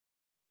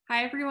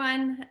Hi,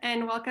 everyone,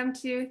 and welcome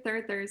to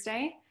Third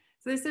Thursday.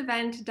 So this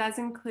event does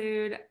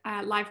include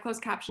live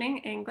closed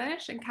captioning in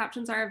English, and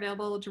captions are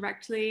available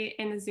directly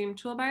in the Zoom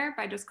toolbar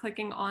by just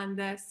clicking on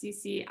the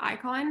CC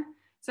icon.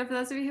 So for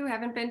those of you who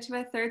haven't been to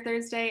a Third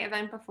Thursday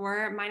event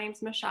before, my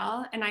name's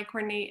Michelle, and I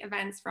coordinate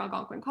events for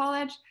Algonquin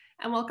College.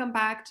 And welcome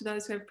back to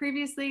those who have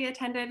previously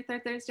attended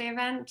Third Thursday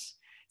event.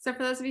 So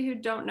for those of you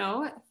who don't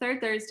know, Third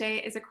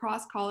Thursday is a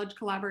cross-college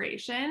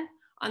collaboration.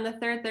 On the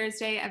third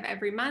Thursday of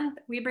every month,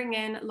 we bring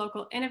in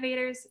local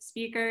innovators,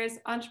 speakers,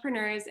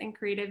 entrepreneurs, and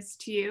creatives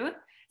to you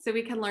so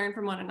we can learn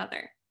from one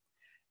another.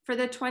 For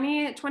the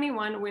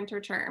 2021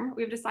 winter term,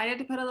 we've decided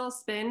to put a little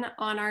spin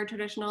on our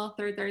traditional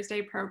third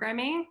Thursday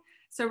programming.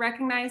 So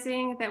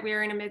recognizing that we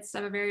are in the midst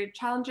of a very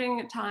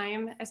challenging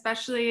time,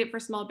 especially for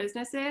small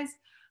businesses,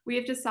 we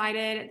have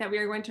decided that we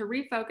are going to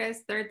refocus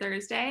third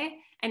Thursday,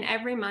 and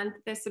every month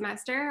this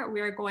semester, we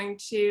are going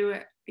to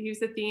use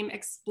the theme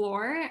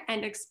explore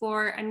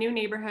a new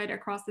neighborhood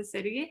across the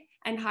city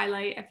and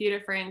highlight a few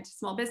different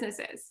small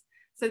businesses.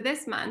 So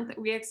this month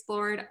we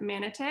explored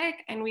Manotick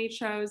and we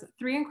chose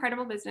 3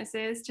 incredible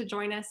businesses to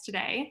join us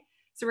today.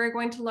 So we're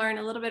going to learn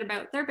a little bit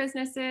about their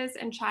businesses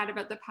and chat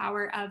about the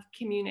power of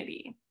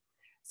community.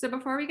 So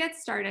before we get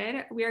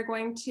started, we are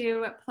going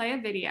to play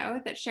a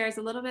video that shares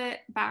a little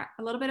bit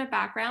of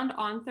background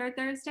on Third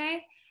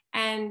Thursday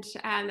and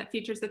that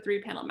features the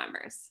 3 panel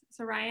members.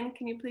 So Ryan,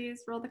 can you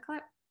please roll the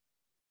clip?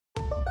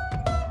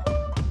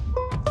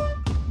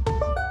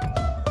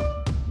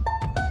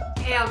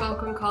 Hey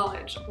Algonquin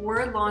College,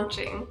 we're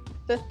launching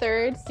the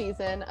 3rd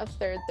season of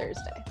Third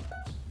Thursday.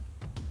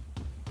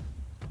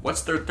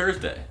 What's Third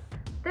Thursday?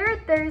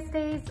 Third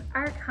Thursdays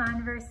are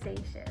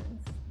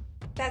conversations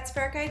that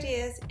spark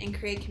ideas and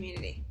create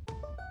community.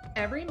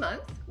 Every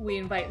month, we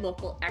invite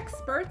local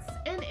experts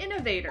and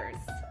innovators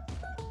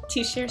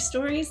to share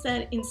stories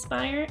that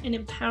inspire and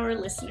empower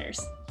listeners.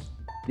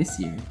 This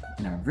year,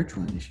 in our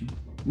virtual edition,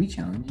 we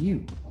challenge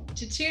you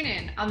to tune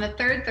in on the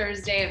third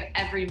Thursday of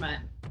every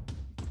month.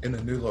 In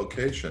a new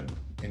location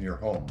in your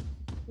home.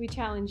 We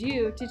challenge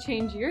you to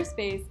change your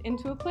space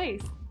into a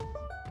place.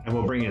 And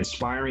we'll bring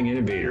inspiring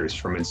innovators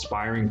from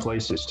inspiring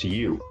places to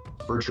you,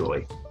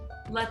 virtually.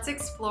 Let's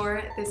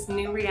explore this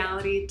new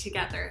reality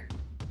together.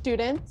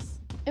 Students,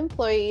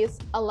 employees,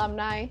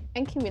 alumni,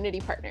 and community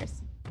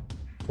partners.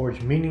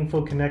 Forge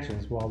meaningful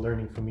connections while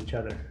learning from each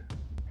other.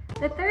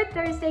 The Third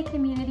Thursday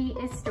community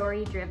is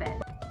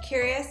story-driven,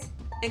 curious,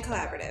 and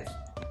collaborative.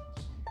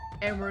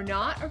 And we're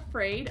not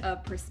afraid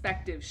of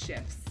perspective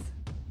shifts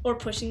or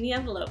pushing the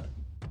envelope.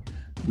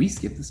 We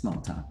skip the small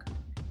talk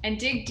and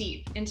dig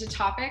deep into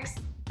topics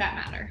that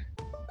matter.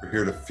 We're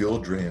here to fuel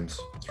dreams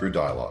through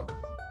dialogue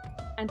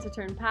and to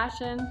turn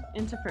passion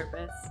into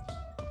purpose.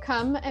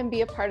 Come and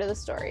be a part of the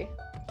story.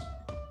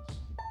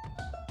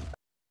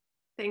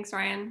 Thanks,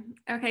 Ryan.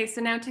 Okay,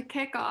 so now to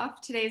kick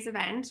off today's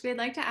event, we'd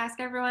like to ask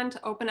everyone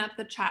to open up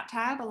the chat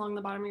tab along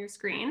the bottom of your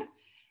screen.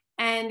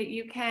 And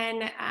you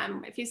can,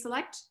 if you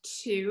select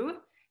 2,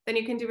 then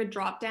you can do a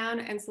drop down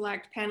and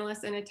select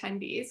panelists and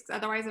attendees, because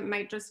otherwise it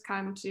might just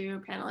come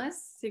to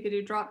panelists. So you could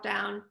do drop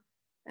down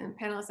and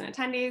panelists and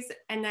attendees.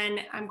 And then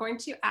I'm going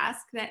to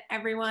ask that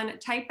everyone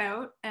type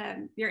out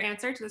your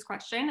answer to this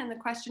question. And the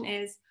question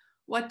is,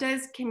 what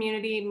does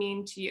community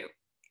mean to you?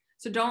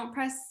 So don't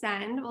press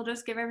send. We'll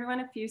just give everyone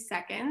a few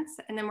seconds,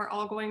 and then we're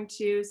all going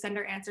to send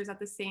our answers at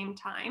the same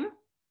time.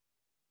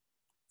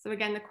 So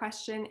again, the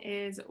question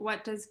is,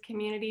 what does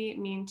community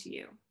mean to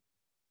you?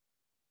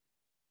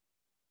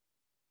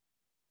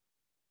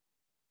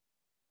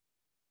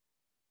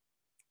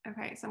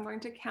 Okay, so I'm going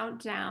to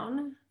count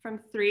down from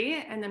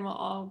 3, and then we'll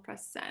all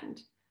press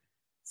send.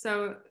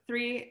 So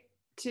 3,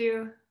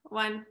 2,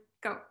 1,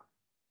 go.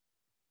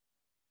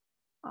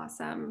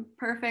 Awesome,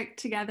 perfect.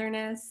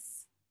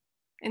 Togetherness,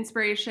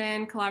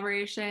 inspiration,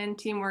 collaboration,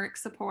 teamwork,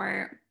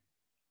 support.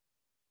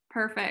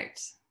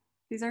 Perfect.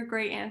 These are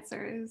great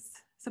answers.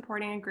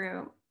 Supporting a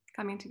group,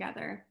 coming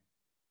together.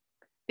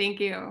 Thank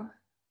you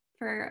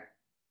for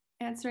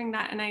answering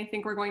that. And I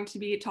think we're going to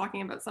be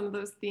talking about some of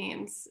those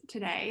themes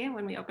today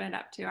when we open it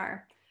up to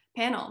our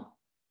panel.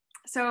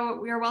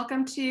 So we are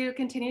welcome to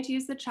continue to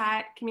use the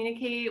chat,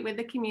 communicate with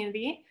the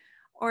community,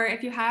 or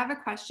if you have a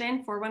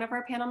question for one of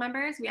our panel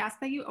members, we ask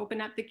that you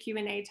open up the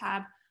Q&A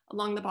tab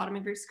along the bottom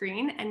of your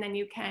screen, and then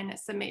you can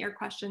submit your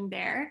question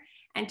there.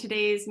 And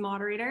today's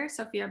moderator,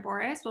 Sophia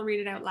Boris, will read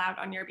it out loud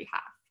on your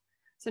behalf.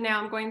 So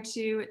now I'm going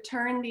to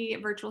turn the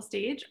virtual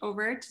stage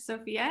over to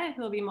Sophia,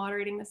 who will be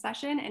moderating the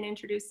session and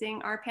introducing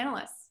our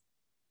panelists.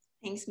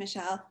 Thanks,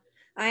 Michelle.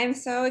 I am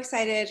so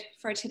excited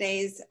for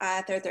today's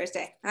Third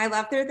Thursday. I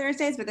love Third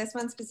Thursdays, but this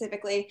one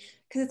specifically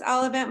because it's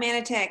all about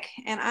Manotick.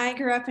 And I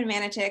grew up in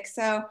Manotick,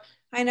 so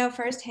I know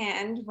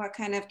firsthand what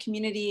kind of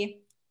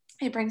community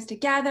it brings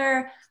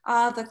together,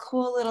 all the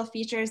cool little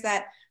features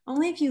that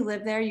only if you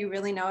live there you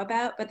really know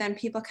about, but then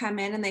people come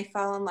in and they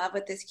fall in love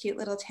with this cute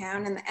little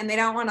town and they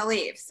don't want to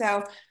leave.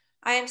 So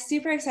I am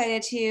super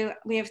excited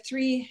we have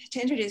 3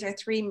 to introduce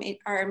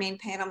our main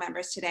panel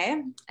members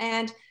today.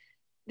 And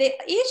they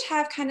each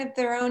have kind of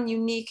their own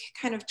unique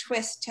kind of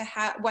twist to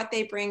what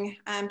they bring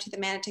to the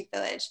Manotick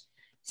village.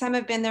 Some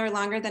have been there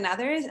longer than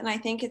others, and I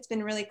think it's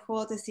been really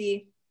cool to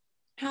see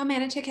how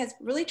Manotick has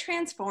really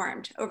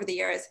transformed over the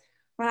years.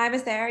 When I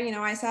was there,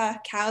 I saw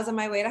cows on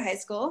my way to high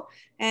school,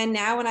 and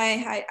now when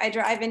I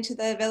drive into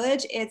the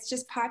village, it's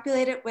just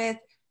populated with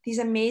these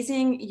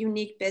amazing,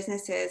 unique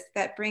businesses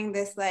that bring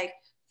this like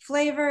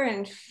flavor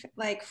and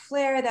like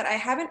flair that I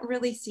haven't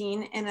really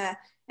seen in a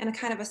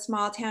kind of a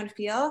small town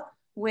feel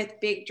with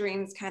big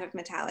dreams kind of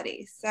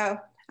mentality. So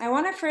I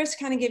want to first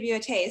kind of give you a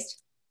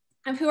taste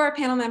of who our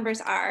panel members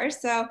are.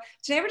 So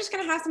today we're just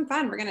going to have some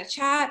fun. We're going to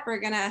chat. We're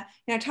going to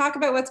talk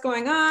about what's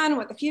going on,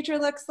 what the future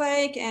looks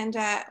like, and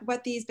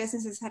what these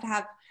businesses had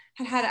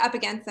up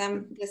against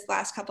them this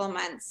last couple of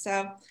months.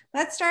 So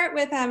let's start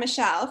with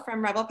Michelle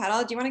from Rebel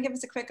Petal. Do you want to give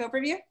us a quick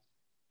overview?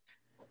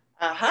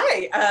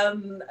 Hi.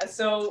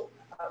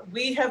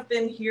 We have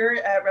been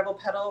here at Rebel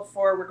Petal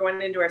we're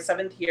going into our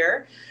 7th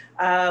year.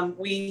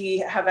 We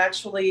have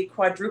actually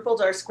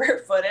quadrupled our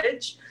square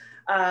footage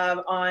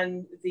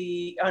on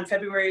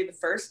February the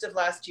 1st of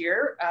last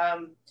year,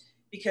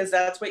 because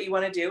that's what you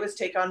want to do, is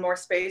take on more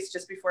space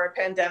just before a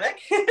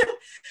pandemic.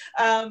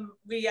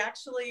 We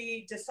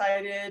actually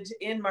decided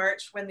in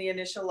March, when the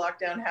initial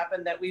lockdown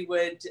happened, that we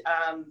would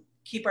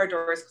keep our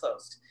doors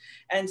closed.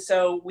 And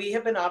so we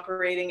have been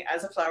operating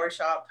as a flower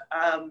shop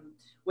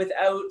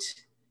without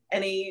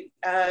any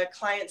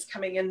clients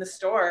coming in the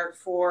store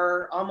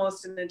for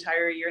almost an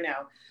entire year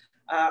now.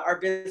 Our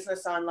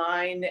business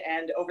online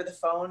and over the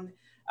phone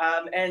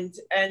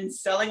and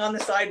selling on the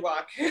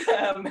sidewalk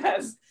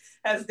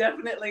has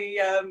definitely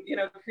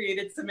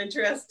created some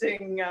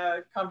interesting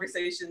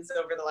conversations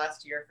over the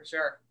last year, for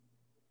sure.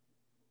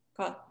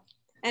 Cool.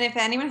 And if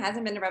anyone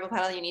hasn't been to Rebel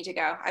Petal, you need to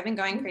go. I've been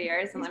going for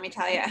years, and let me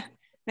tell you,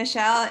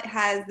 Michelle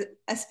has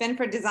a spin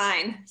for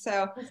design.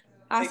 So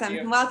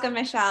awesome. Welcome,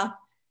 Michelle.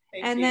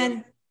 Thank you.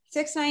 Then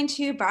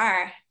 692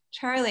 Bar,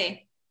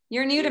 Charlie,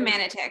 you're new to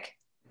Manotick.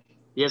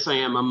 Yes, I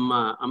am.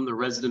 I'm the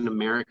resident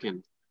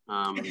American.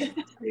 But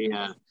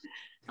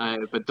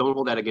don't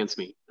hold that against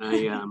me.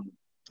 I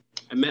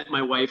met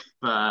my wife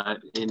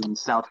in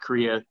South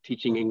Korea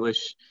teaching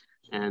English,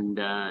 and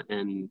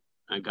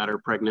I got her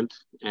pregnant,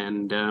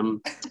 and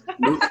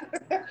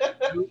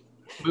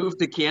moved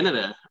to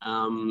Canada,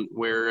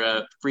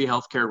 where free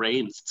healthcare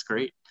reigns. It's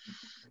great.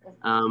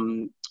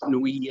 My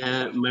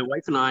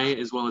wife and I,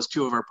 as well as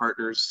 2 of our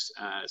partners,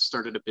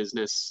 started a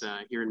business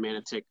here in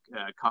Manotick,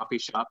 coffee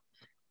shop,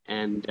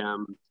 and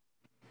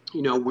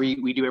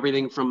we do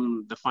everything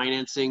from the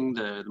financing,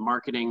 the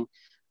marketing,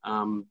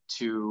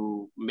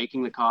 to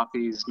making the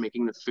coffees,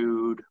 making the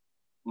food,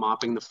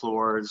 mopping the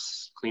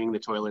floors, cleaning the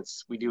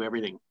toilets. We do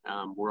everything.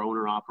 We're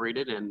owner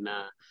operated, and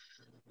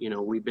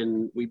we've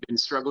been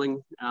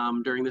struggling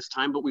during this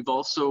time, but we've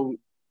also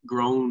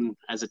grown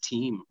as a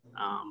team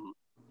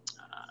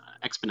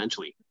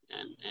exponentially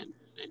and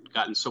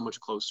gotten so much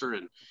closer,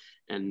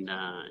 and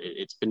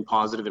it's been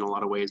positive in a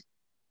lot of ways.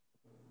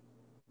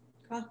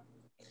 Cool.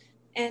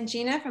 And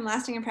Gina from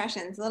Lasting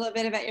Impressions, a little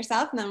bit about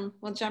yourself, and then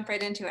we'll jump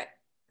right into it.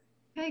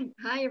 Hey,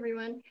 hi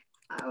everyone.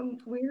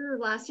 We're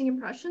Lasting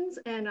Impressions,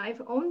 and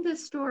I've owned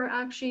this store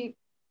actually,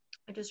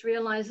 I just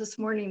realized this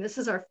morning, this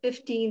is our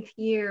 15th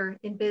year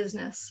in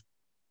business,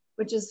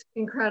 which is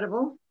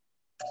incredible.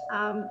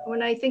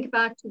 When I think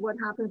back to what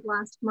happened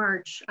last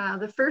March,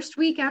 the first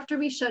week after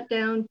we shut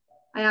down,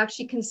 I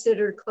actually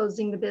considered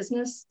closing the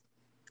business.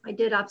 I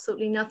did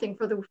absolutely nothing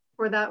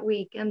for that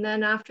week. And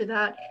then after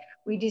that,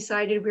 we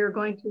decided we were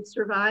going to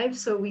survive.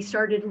 So we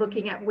started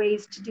looking at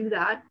ways to do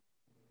that.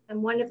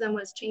 And one of them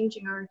was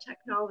changing our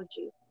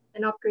technology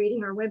and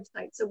upgrading our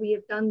website. So we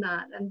have done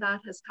that, and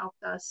that has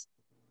helped us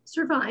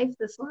survive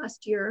this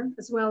last year,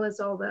 as well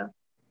as all the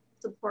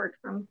support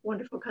from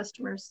wonderful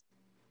customers.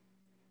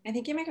 I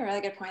think you make a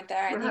really good point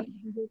there.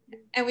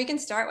 And we can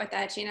start with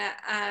that, Gina.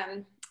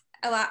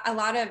 A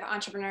lot of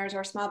entrepreneurs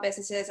or small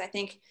businesses, I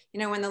think,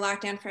 when the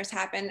lockdown first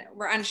happened,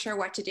 were unsure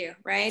what to do,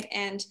 right?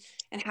 And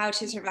how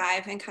to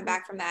survive and come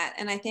back from that.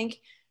 And I think,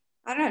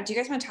 I don't know, do you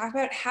guys want to talk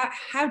about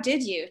how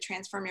did you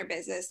transform your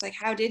business? Like,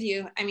 how did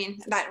you,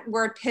 that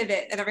word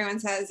pivot that everyone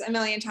says a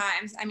million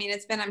times,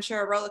 it's been, I'm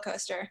sure, a roller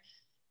coaster.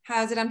 How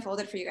has it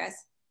unfolded for you guys?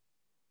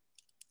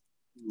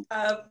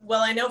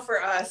 Well, I know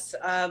for us,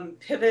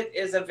 pivot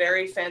is a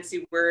very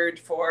fancy word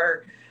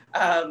for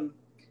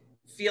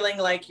feeling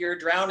like you're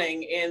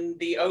drowning in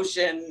the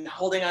ocean,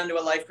 holding onto a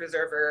life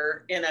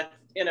preserver in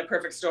a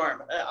perfect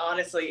storm.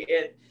 Honestly,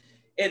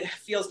 it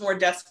feels more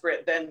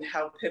desperate than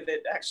how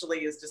pivot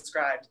actually is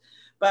described.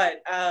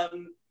 But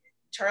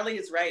Charlie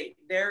is right.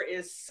 There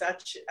is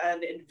such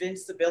an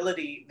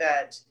invincibility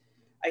that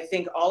I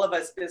think all of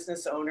us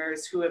business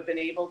owners who have been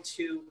able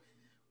to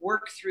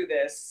work through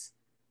this,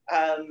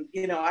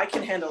 I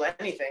can handle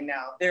anything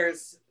now.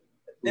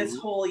 This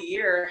whole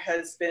year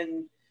has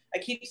been, I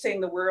keep saying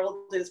the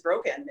world is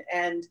broken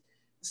and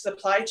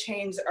supply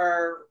chains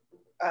are,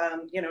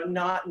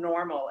 not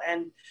normal.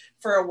 And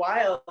for a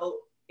while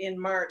in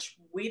March,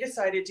 we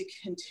decided to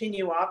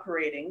continue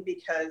operating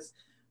because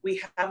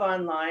we have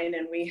online,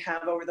 and we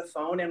have over the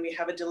phone, and we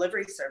have a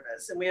delivery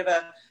service, and we have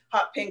a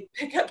hot pink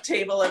pickup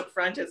table up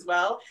front as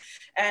well.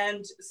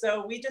 And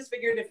so we just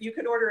figured if you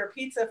could order a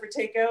pizza for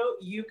takeout,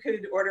 you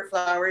could order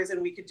flowers,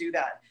 and we could do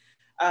that.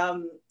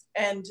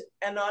 And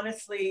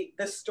honestly,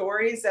 the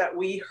stories that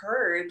we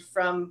heard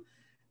from,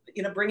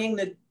 you know, bringing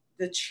the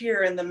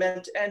cheer and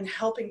and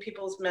helping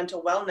people's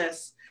mental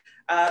wellness,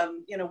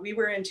 you know, we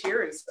were in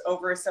tears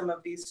over some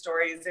of these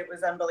stories. It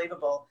was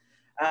unbelievable.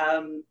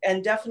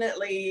 And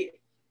definitely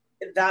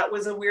that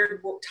was a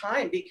weird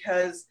time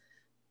because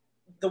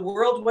the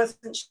world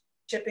wasn't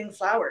shipping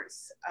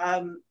flowers.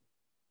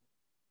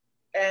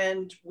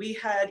 And we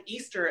had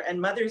Easter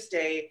and Mother's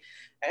Day,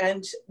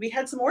 and we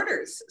had some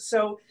orders.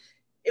 So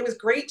it was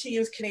great to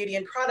use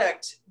Canadian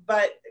product,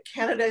 but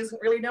Canada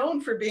isn't really known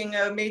for being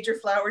a major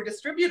flower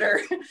distributor.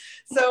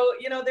 So,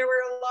 you know, there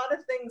were a lot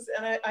of things,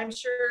 and I'm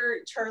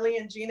sure Charlie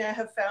and Gina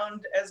have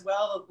found as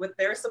well with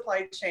their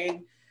supply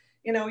chain.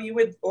 You know, you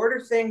would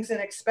order things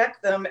and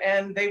expect them,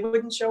 and they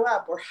wouldn't show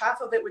up, or half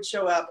of it would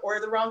show up,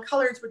 or the wrong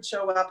colors would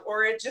show up,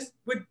 or it just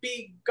would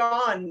be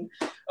gone,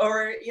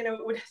 or, you know,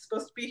 it was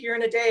supposed to be here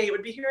in a day, it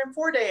would be here in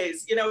 4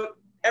 days. You know,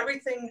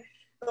 everything,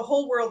 the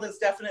whole world is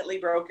definitely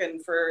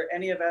broken for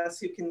any of us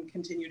who can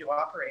continue to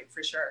operate,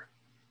 for sure.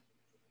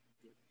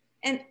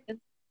 And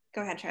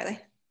go ahead, Charlie.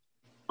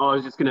 Oh, I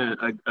was just gonna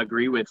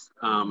agree with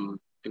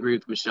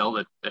Michelle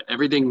that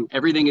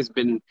everything has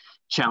been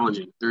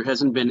challenging. There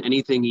hasn't been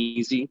anything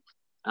easy.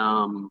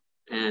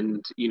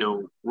 And, you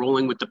know,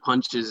 rolling with the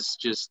punches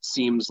just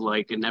seems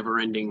like a never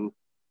ending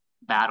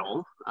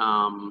battle.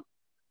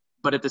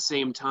 But at the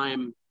same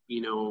time,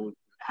 you know,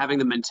 having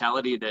the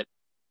mentality that,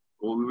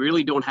 well, we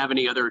really don't have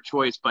any other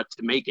choice but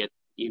to make it.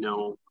 You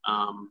know,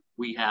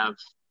 we have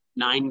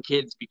 9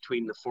 kids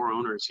between the 4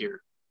 owners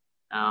here.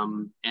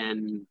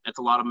 And that's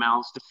a lot of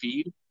mouths to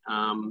feed.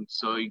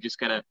 So you just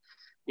gotta,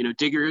 you know,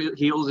 dig your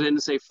heels in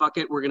and say, fuck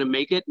it, we're gonna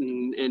make it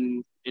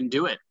and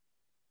do it.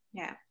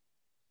 Yeah.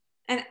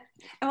 And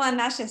well, and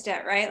that's just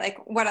it, right? Like,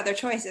 what other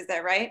choice is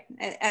there, right?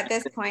 At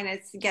this point,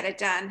 it's get it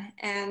done.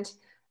 And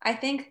I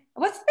think,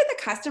 what's been the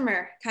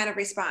customer kind of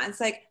response?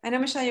 Like, I know,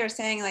 Michelle, you were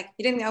saying like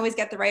you didn't always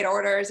get the right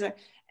orders.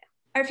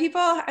 Are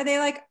they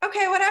like,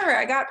 okay, whatever,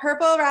 I got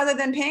purple rather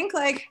than pink?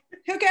 Like,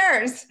 who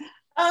cares?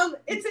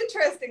 It's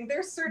interesting.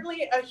 There's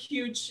certainly a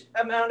huge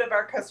amount of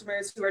our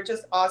customers who are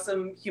just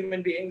awesome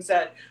human beings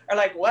that are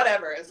like,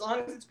 whatever, as long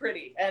as it's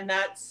pretty. And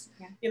that's,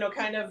 you know,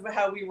 kind of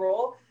how we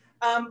roll.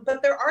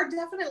 But there are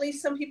definitely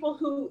some people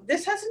who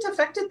this hasn't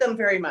affected them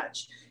very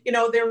much. You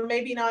know, they're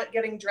maybe not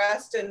getting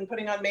dressed and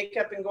putting on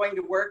makeup and going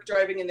to work,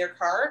 driving in their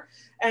car.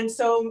 And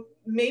so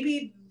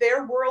maybe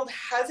their world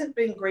hasn't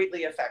been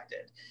greatly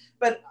affected.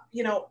 But,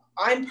 you know,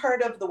 I'm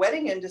part of the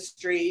wedding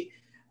industry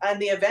and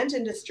the event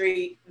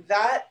industry.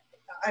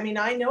 I mean,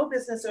 I know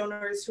business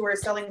owners who are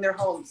selling their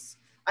homes.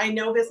 I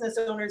know business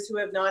owners who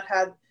have not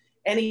had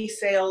any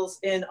sales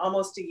in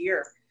almost a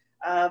year.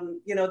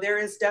 You know, there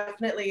is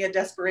definitely a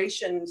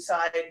desperation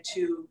side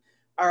to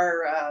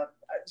our,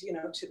 you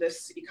know, to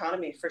this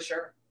economy, for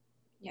sure.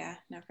 Yeah,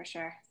 no, for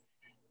sure.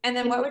 And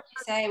then what would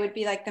you say would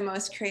be like the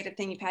most creative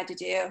thing you've had to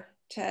do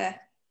to,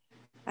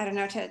 I don't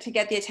know, to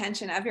get the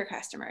attention of your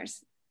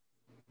customers?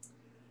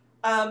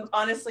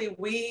 Honestly,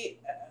 we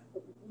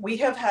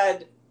have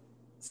had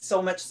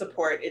so much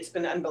support. It's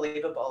been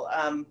unbelievable.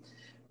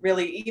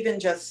 Really, even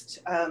just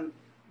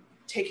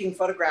taking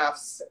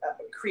photographs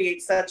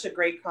creates such a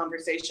great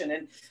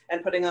conversation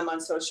and putting them on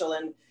social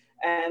and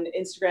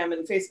Instagram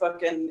and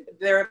Facebook. And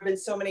there have been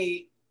so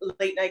many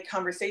late night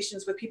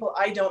conversations with people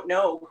I don't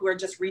know who are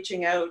just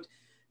reaching out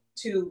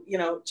to, you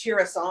know, cheer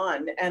us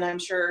on. And I'm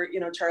sure, you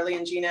know, Charlie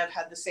and Gina have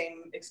had the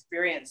same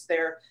experience.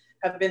 There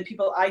have been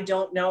people I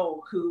don't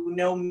know who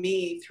know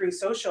me through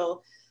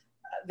social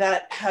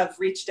that have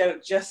reached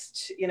out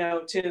just, you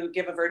know, to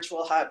give a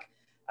virtual hug.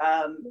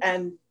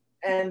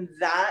 And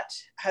that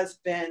has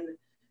been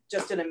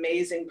just an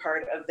amazing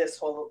part of this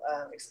whole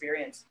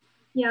experience.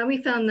 Yeah,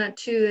 we found that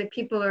too, that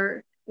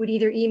people would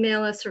either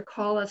email us or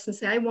call us and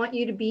say, I want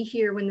you to be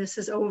here when this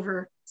is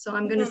over. So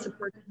I'm going to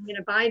support you. I'm going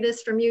to buy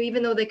this from you,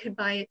 even though they could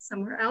buy it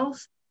somewhere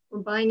else. We're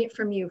buying it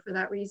from you for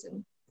that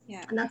reason.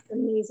 Yeah. And that's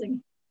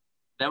amazing.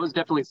 That was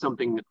definitely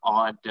something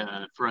odd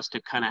for us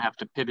to kind of have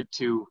to pivot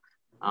to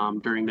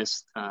during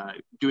this,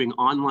 doing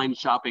online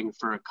shopping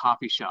for a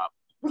coffee shop.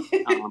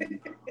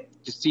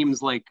 Just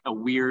seems like a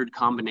weird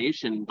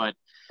combination, but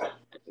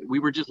we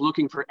were just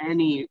looking for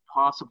any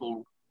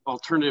possible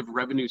alternative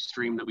revenue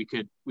stream that we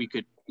could,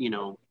 you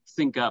know,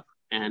 think up.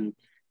 And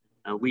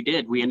we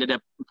did. We ended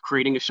up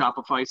creating a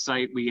Shopify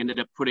site. We ended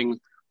up putting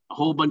a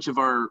whole bunch of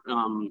our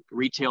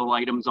retail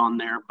items on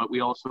there, but we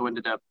also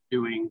ended up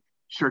doing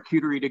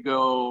charcuterie to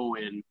go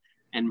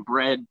and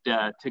bread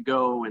to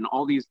go and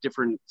all these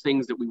different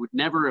things that we would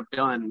never have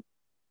done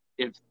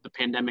if the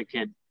pandemic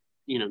had,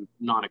 you know,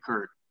 not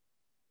occurred.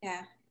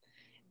 Yeah.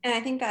 And I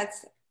think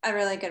that's a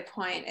really good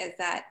point, is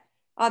that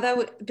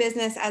although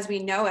business as we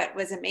know it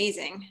was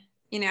amazing,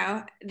 you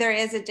know, there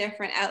is a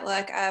different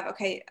outlook of,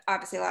 okay,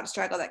 obviously a lot of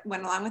struggle that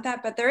went along with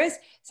that, but there is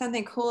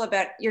something cool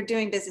about you're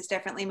doing business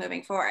differently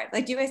moving forward.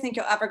 Like, do you guys think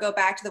you'll ever go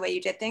back to the way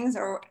you did things,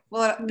 or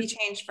will it be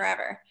changed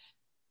forever?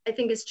 I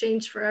think it's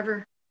changed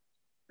forever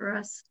for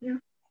us. Yeah.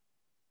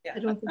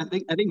 Yeah. I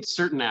think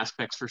certain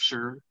aspects for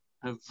sure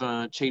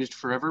have changed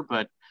forever,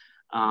 but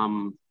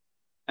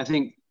I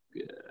think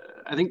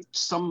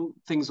some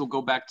things will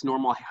go back to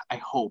normal. I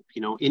hope,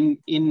 you know,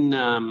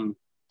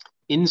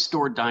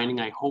 in-store dining,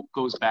 I hope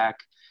goes back.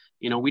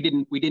 You know, we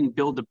didn't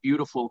build a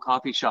beautiful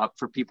coffee shop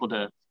for people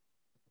to,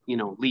 you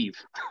know, leave,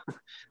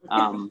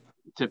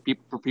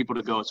 for people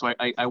to go. So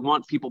I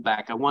want people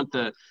back. I want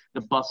the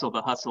bustle,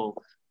 the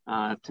hustle,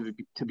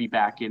 to be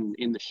back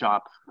in the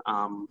shop.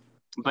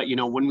 But you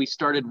know, when we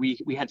started,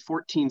 we had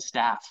 14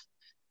 staff,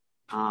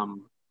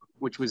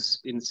 which was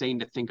insane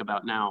to think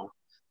about now.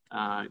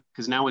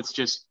 Because now it's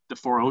just the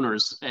 4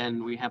 owners,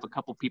 and we have a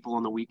couple people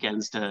on the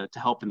weekends to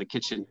help in the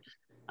kitchen.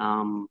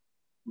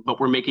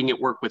 But we're making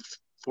it work with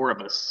 4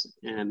 of us,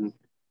 and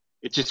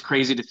it's just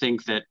crazy to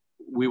think that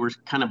we were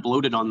kind of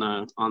bloated on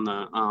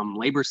the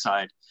labor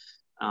side.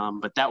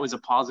 But that was a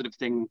positive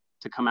thing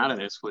to come out of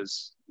this,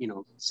 was, you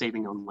know,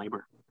 saving on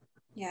labor.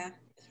 Yeah.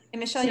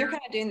 And Michelle, you're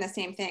kind of doing the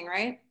same thing,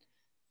 right?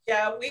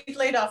 Yeah, we've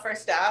laid off our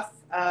staff.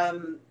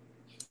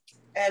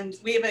 And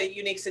we have a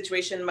unique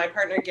situation. My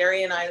partner,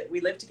 Gary, and I, we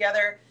live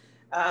together.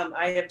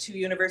 I have 2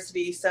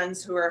 university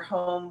sons who are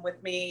home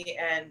with me,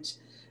 and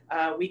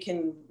we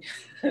can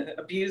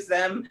abuse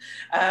them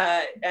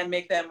and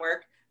make them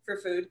work for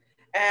food.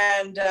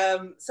 And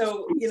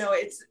so, you know,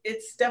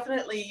 it's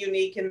definitely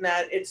unique in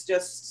that it's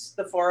just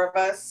the 4 of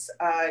us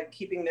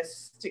keeping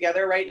this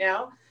together right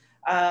now.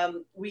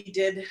 We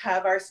did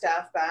have our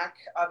staff back,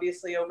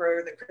 obviously,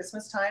 over the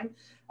Christmas time.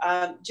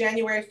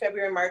 January,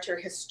 February, March are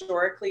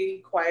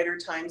historically quieter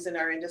times in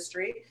our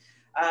industry.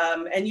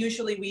 And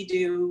usually we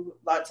do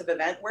lots of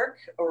event work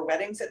or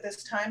weddings at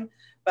this time.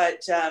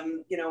 But,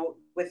 you know,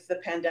 with the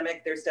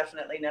pandemic, there's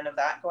definitely none of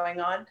that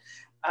going on.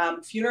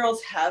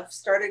 Funerals have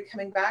started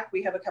coming back.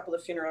 We have a couple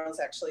of funerals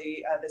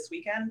actually this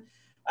weekend.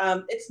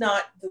 It's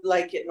not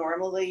like it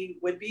normally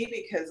would be,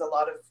 because a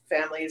lot of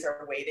families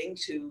are waiting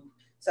to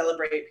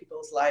celebrate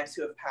people's lives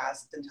who have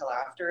passed until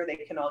after they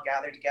can all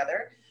gather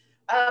together.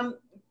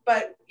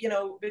 But, you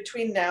know,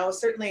 between now,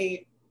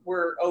 certainly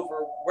we're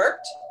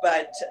overworked,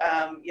 but,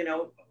 you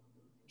know,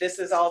 this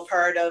is all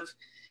part of,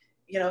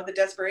 you know, the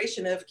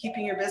desperation of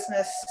keeping your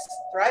business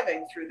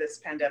thriving through this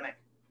pandemic.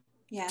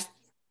 Yeah.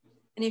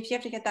 And if you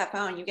have to get that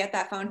phone, you get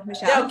that phone,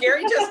 Michelle. No,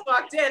 Gary just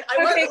walked in.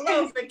 I wasn't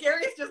alone, but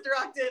Gary's just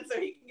walked in so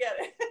he can get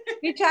it.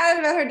 We chatted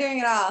about her doing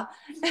it all.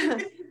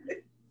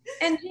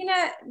 And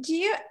Gina, do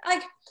you,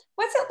 like,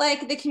 what's it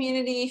like, the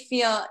community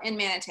feel in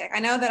Manotick? I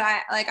know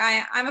that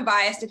I'm a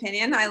biased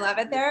opinion. I love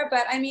it there,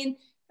 but I mean,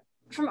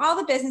 from all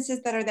the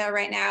businesses that are there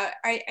right now,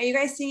 are you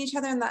guys seeing each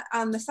other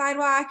on the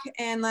sidewalk?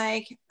 And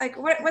like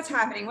what's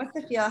happening? What's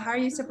the feel? How are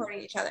you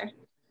supporting each other?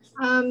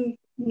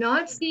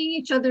 Not seeing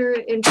each other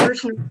in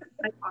person.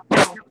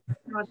 No,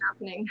 not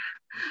happening.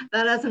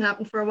 That hasn't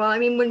happened for a while. I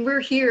mean, when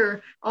we're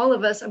here, all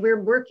of us, we're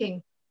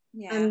working.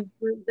 Yeah. And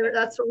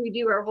that's what we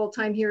do. Our whole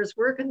time here is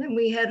work, and then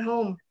we head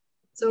home.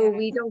 So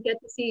we don't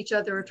get to see each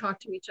other or talk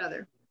to each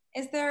other.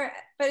 Is there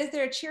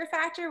a cheer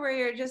factor where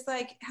you're just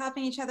like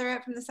helping each other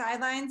out from the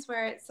sidelines,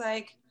 where it's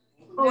like,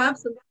 oh,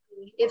 absolutely.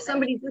 If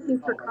somebody's looking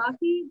for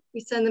coffee, we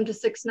send them to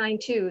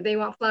 692. They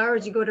want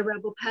flowers, you go to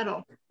Rebel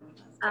Petal.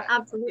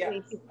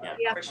 Absolutely.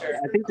 Yeah, for sure.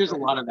 I think there's a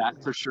lot of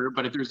that for sure,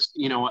 but if there's,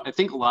 you know, I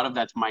think a lot of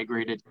that's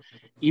migrated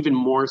even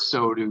more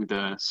so to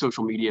the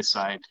social media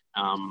side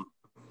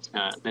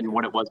than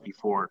what it was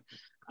before.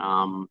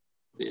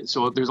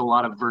 So there's a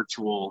lot of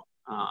virtual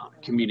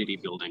community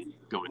building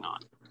going on.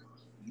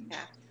 Yeah.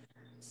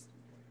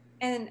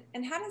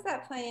 And how does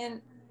that play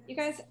in? You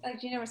guys, like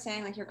Gina was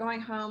saying, like you're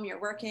going home,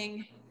 you're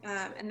working,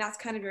 and that's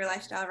kind of your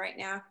lifestyle right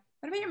now.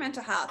 What about your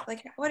mental health?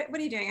 Like, what are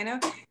you doing? I know,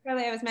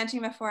 Charlie, I was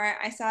mentioning before,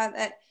 I saw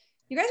that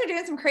you guys are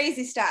doing some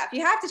crazy stuff.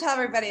 You have to tell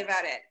everybody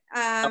about it.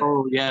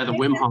 Oh yeah, the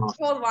Wim Hof.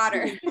 Cold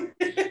water.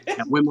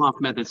 Yeah, Wim Hof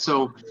method.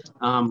 So,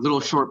 little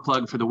short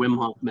plug for the Wim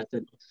Hof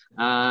method.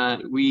 My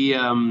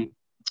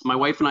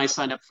wife and I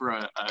signed up for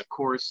a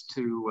course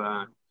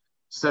to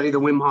study the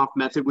Wim Hof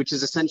method, which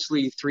is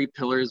essentially 3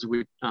 pillars,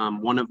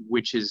 one of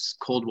which is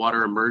cold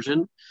water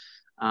immersion.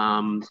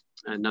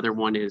 Another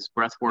one is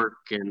breath work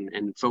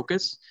and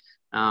focus.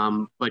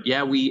 But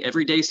yeah,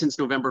 every day since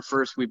November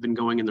 1st, we've been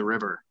going in the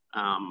river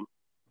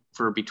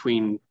for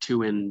between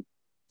 2 and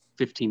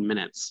 15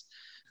 minutes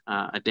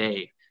a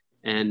day.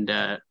 And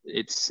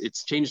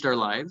it's changed our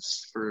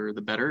lives for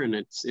the better. And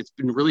it's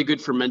been really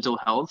good for mental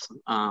health.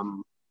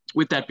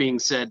 With that being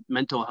said,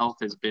 mental health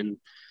has been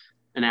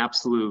an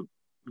absolute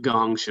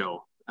gong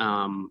show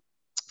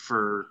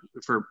for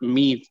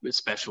me,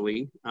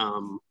 especially,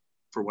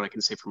 for what I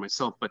can say for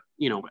myself, but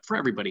you know, for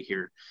everybody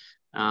here.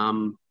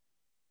 I'm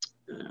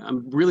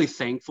really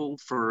thankful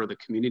for the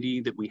community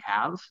that we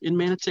have in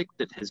Manotick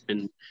that has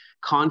been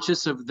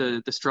conscious of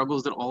the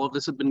struggles that all of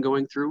us have been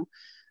going through.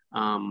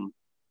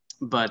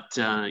 but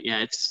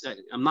yeah,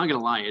 I'm not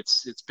gonna lie,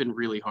 it's been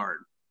really hard.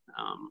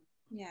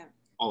 Yeah.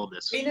 All of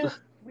this.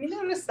 We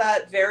noticed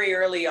that very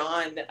early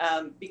on,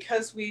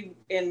 because we,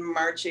 in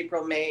March,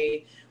 April,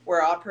 May,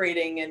 were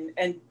operating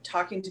and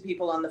talking to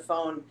people on the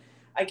phone.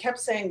 I kept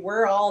saying,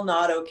 we're all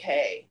not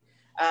okay.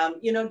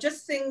 You know,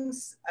 just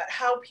things,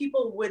 how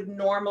people would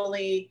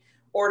normally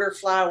order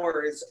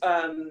flowers.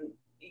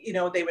 You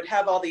know, they would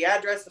have all the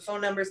address, the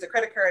phone numbers, the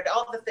credit card,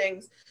 all the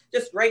things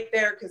just right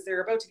there because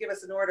they're about to give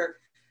us an order.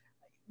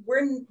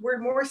 We're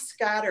more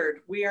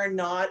scattered. We are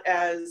not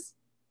as,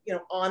 you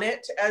know, on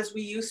it as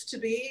we used to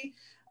be.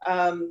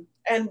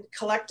 And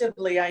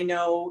collectively, I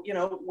know, you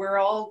know, we're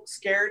all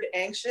scared,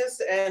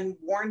 anxious, and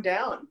worn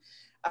down.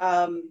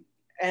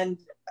 And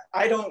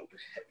I don't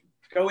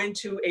go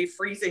into a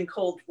freezing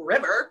cold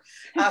river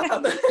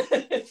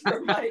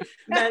for my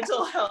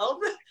mental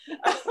health.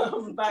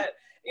 But,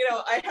 you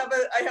know, I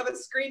have a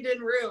screened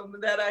in room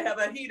that I have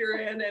a heater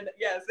in. And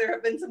yes, there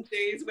have been some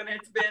days when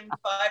it's been 5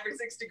 or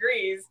 6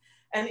 degrees.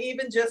 And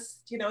even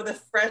just, you know, the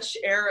fresh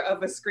air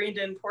of a screened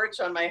in porch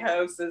on my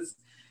house is,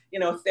 you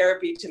know,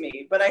 therapy to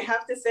me. But I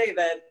have to say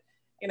that,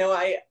 you know,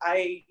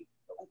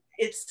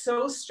 it's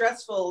so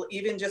stressful,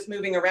 even just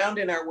moving around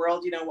in our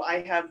world. You know, I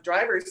have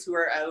drivers who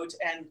are out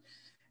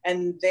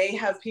and they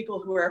have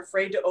people who are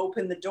afraid to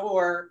open the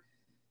door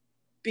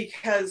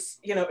because,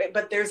 you know,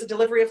 but there's a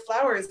delivery of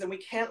flowers and we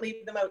can't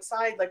leave them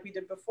outside like we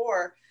did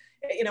before.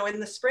 You know, in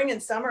the spring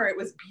and summer, it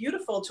was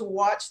beautiful to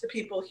watch the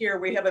people here.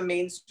 We have a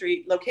Main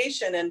Street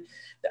location, and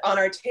on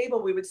our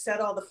table, we would set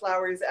all the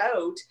flowers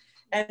out.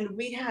 And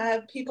we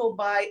had people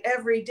by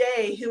every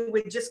day who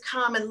would just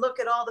come and look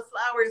at all the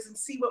flowers and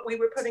see what we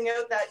were putting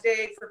out that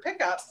day for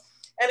pickup.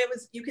 And it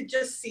was, you could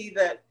just see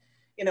that,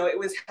 you know, it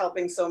was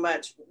helping so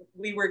much.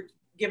 We were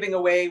giving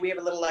away, we have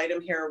a little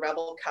item here, a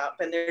Rebel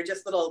cup, and they're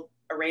just little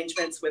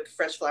arrangements with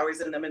fresh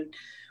flowers in them. And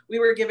we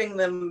were giving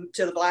them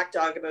to the Black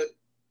Dog about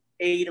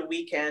 8 a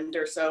weekend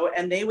or so,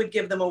 and they would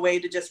give them away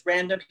to just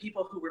random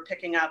people who were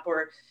picking up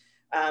or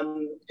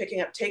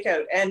picking up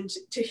takeout. And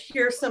to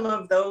hear some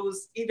of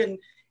those, even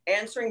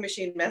answering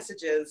machine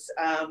messages,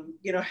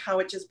 you know, how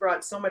it just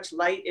brought so much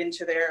light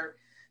into their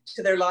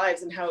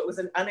lives and how it was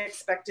an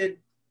unexpected,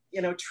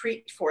 you know,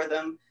 treat for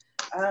them.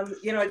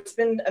 You know, it's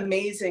been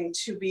amazing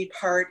to be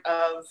part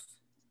of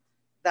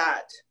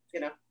that,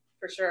 you know,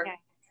 for sure. Yeah.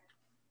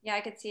 Yeah,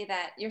 I could see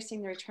that. You're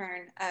seeing the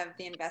return of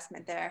the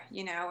investment there,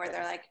 you know, where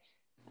they're like,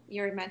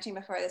 you were mentioning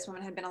before, this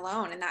woman had been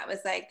alone, and that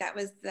was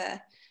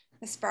the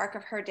spark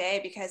of her day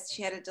because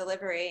she had a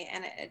delivery,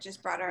 and it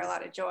just brought her a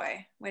lot of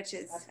joy, which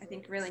is, I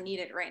think, really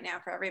needed right now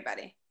for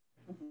everybody.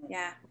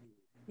 Yeah.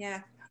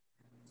 Yeah.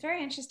 It's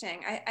very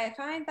interesting. I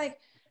find, like,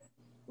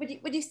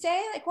 would you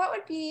say, like,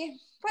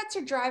 what's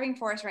your driving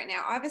force right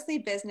now? Obviously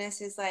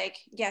business is like,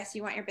 yes,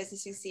 you want your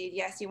business to succeed.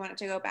 Yes, you want it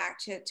to go back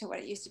to what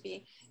it used to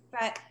be,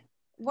 but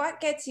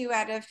what gets you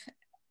out of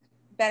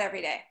bed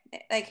every day?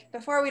 Like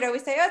before, we'd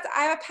always say, oh,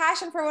 I have a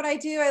passion for what I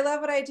do. I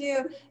love what I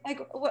do. Like,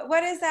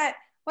 what is that?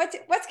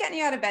 What's getting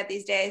you out of bed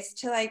these days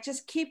to like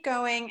just keep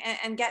going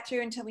and get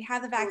through until we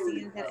have the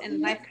vaccines and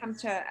life comes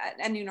to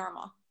a new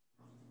normal?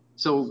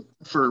 So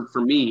for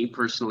me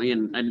personally,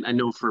 and I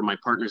know for my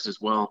partners as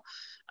well,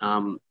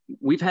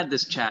 we've had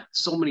this chat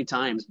so many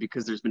times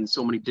because there's been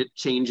so many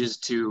changes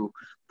to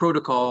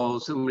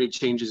protocols, so many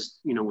changes,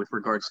 you know, with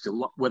regards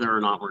to whether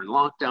or not we're in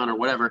lockdown or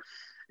whatever.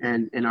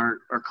 And our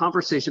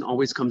conversation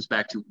always comes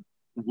back to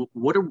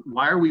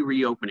why are we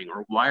reopening,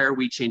 or why are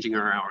we changing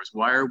our hours?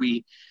 Why are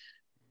we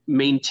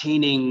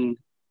maintaining,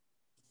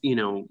 you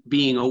know,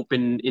 being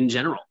open in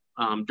general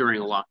during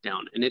a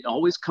lockdown? And it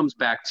always comes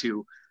back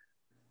to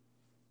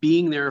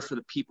being there for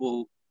the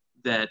people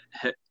that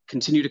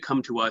continue to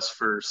come to us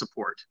for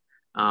support.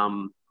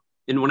 And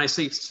when I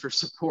say for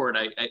support,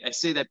 I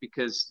say that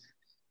because,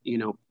 you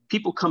know,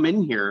 people come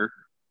in here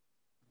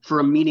for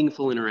a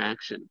meaningful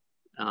interaction.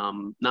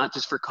 Not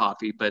just for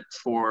coffee, but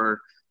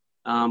for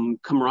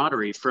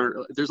camaraderie.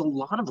 There's a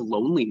lot of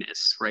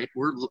loneliness, right?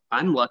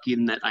 I'm lucky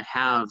in that I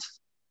have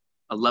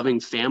a loving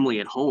family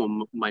at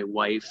home. My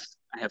wife,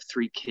 I have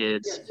 3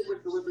 kids,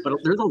 but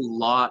there's a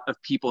lot of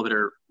people that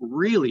are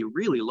really,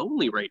 really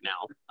lonely right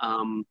now.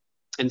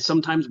 And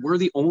sometimes we're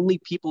the only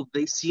people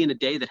they see in a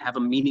day that have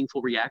a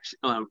meaningful reaction.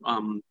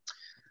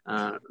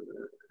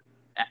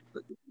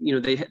 You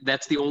know,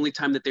 that's the only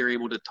time that they're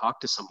able to talk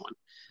to someone.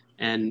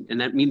 And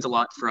that means a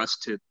lot for us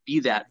to be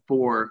that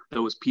for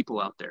those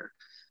people out there.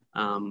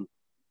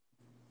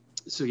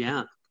 So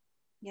yeah.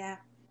 Yeah.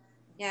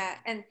 Yeah.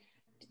 And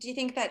do you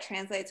think that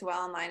translates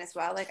well online as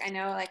well? Like, I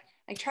know like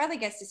Charlie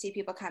gets to see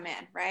people come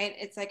in, right?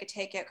 It's like a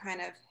takeout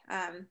kind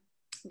of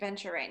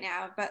venture right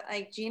now, but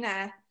like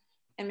Gina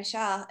and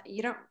Michelle,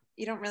 you don't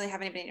really have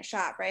anybody in your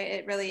shop, right?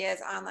 It really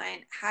is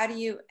online. How do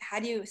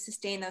you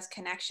sustain those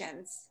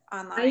connections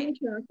online? I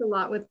interact a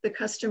lot with the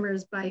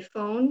customers by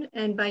phone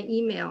and by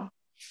email.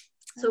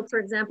 So for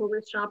example,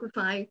 with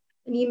Shopify,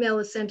 an email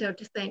is sent out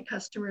to thank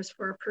customers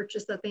for a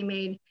purchase that they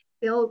made.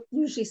 They'll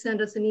usually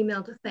send us an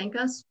email to thank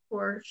us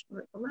for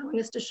allowing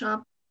us to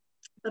shop.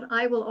 But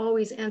I will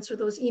always answer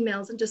those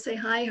emails and just say,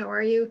 hi, how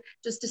are you?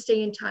 Just to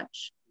stay in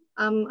touch.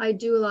 I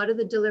do a lot of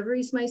the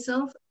deliveries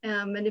myself.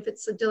 And if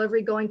it's a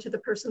delivery going to the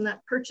person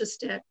that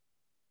purchased it,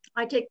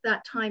 I take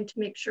that time to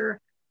make sure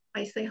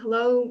I say,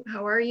 hello,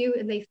 how are you?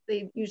 And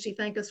they usually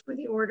thank us for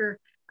the order.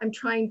 I'm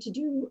trying to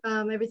do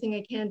everything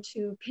I can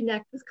to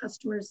connect with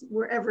customers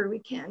wherever we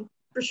can.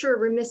 For sure,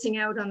 we're missing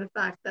out on the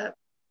fact that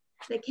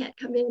they can't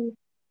come in.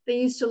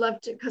 They used to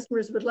love to,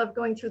 customers would love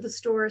going through the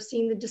store,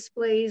 seeing the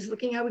displays,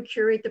 looking how we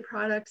curate the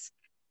products.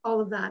 All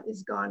of that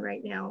is gone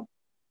right now.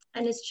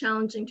 And it's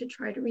challenging to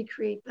try to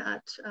recreate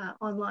that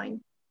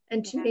online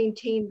and to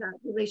maintain that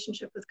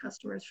relationship with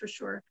customers for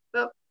sure.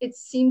 But it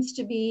seems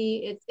to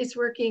be, it's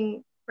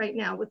working right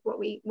now with what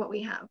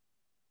we have.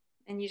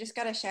 And you just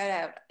got a shout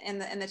out in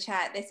the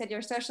chat. They said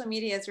your social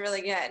media is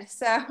really good.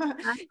 So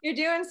you're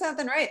doing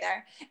something right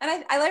there.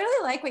 And I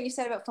really like what you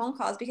said about phone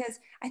calls, because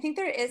I think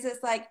there is this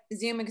like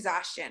Zoom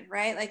exhaustion,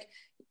 right? Like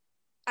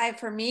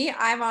for me,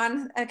 I'm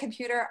on a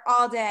computer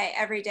all day,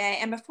 every day.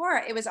 And before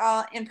it was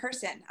all in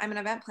person. I'm an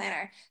event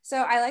planner. So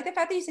I like the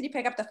fact that you said you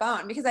pick up the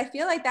phone, because I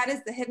feel like that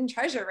is the hidden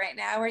treasure right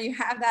now, where you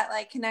have that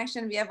like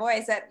connection via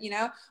voice that, you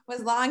know,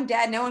 was long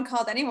dead. No one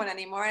called anyone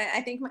anymore. And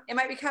I think it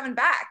might be coming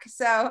back.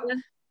 So. Yeah.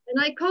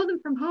 And I call them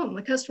from home.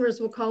 The customers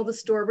will call the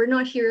store. We're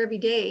not here every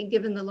day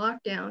given the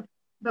lockdown,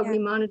 but we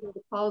monitor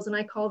the calls, and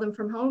I call them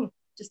from home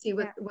to see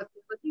what they're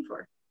looking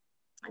for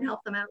and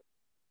help them out.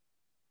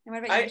 And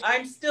what about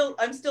you?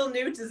 I'm still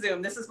new to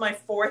Zoom. This is my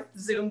 4th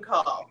Zoom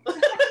call.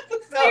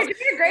 So, you're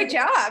doing a great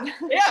job.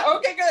 Yeah.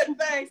 Okay. Good.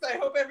 Thanks. I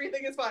hope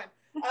everything is fine.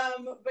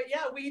 But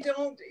yeah,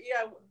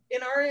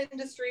 in our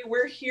industry,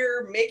 we're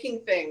here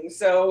making things.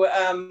 So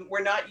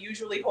we're not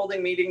usually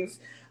holding meetings.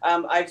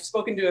 I've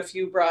spoken to a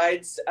few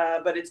brides,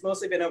 but it's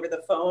mostly been over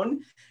the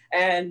phone.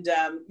 And,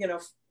 you know,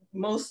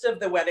 most of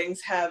the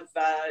weddings have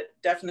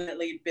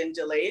definitely been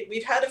delayed.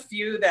 We've had a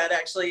few that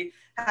actually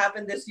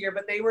happened this year,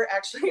 but they were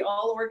actually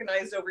all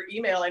organized over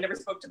email. I never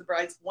spoke to the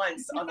brides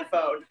once on the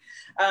phone.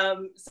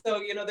 So,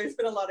 you know, there's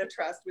been a lot of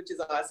trust, which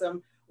is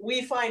awesome.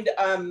 We find,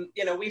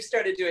 you know, we've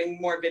started doing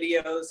more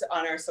videos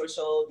on our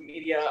social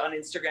media, on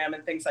Instagram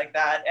and things like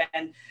that.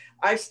 And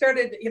I've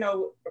started, you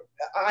know,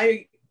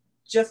 I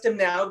just am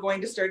now going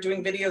to start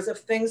doing videos of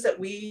things that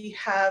we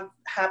have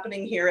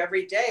happening here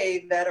every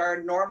day that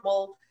are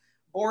normal,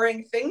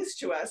 boring things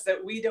to us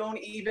that we don't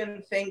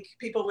even think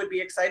people would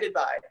be excited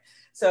by.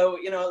 So,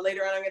 you know,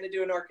 later on, I'm going to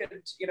do an orchid,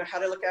 you know, how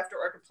to look after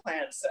orchid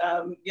plants,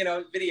 you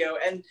know, video.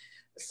 And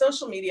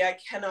social media, I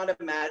cannot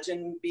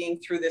imagine being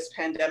through this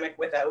pandemic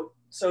without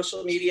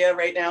social media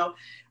right now.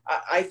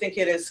 I think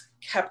it has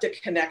kept a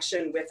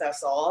connection with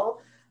us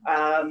all.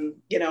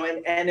 You know,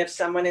 and if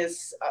someone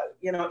is,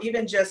 you know,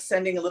 even just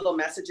sending a little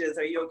messages,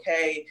 are you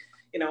okay?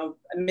 You know,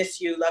 I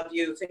miss you, love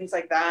you, things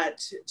like that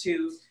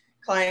to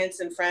clients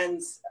and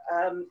friends.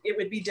 It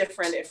would be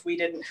different if we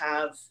didn't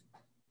have,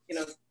 you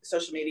know,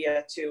 social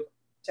media to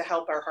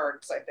help our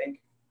hearts, I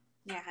think.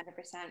 Yeah,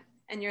 100%.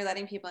 And you're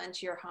letting people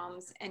into your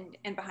homes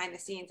and behind the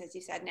scenes, as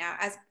you said now.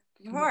 As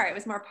before, it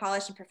was more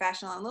polished and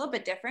professional and a little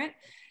bit different.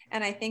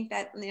 And I think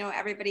that, you know,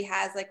 everybody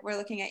has, like, we're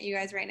looking at you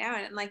guys right now,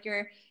 and like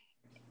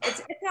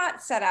it's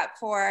not set up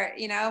for,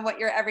 you know, what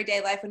your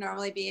everyday life would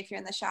normally be if you're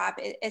in the shop.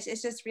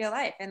 It's just real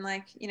life. And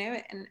like, you know,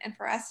 and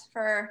for us,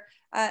 for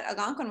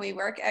Algonquin, we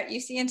work you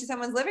see into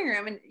someone's living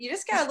room, and you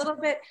just get a little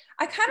bit,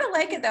 I kind of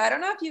like it though. I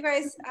don't know if you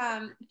guys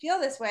feel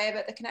this way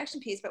about the connection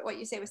piece, but what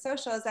you say with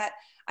social is that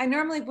I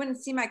normally wouldn't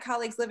see my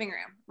colleague's living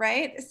room,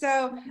 right?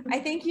 So I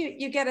think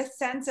you get a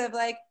sense of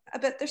like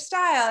about their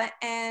style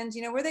and,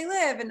 you know, where they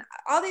live and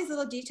all these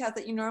little details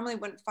that you normally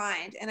wouldn't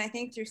find. And I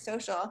think through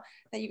social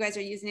that you guys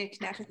are using to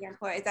connect with your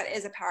employees, that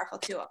is a powerful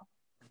tool.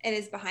 It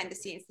is behind the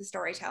scenes, the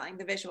storytelling,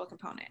 the visual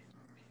component.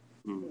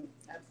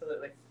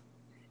 Absolutely.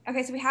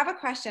 Okay, so we have a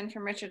question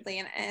from Richard Lee,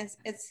 and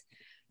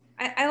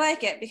I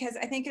like it because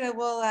I think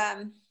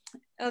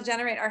it'll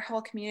generate our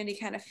whole community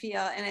kind of feel.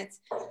 And it's,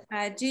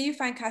 do you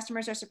find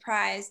customers are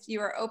surprised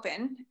you are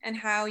open and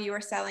how you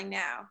are selling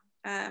now?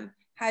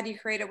 How do you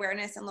create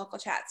awareness in local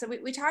chat? So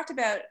we talked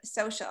about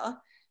social.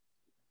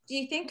 Do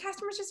you think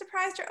customers are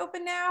surprised you're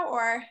open now?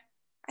 Or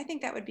I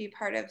think that would be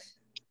part of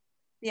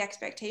the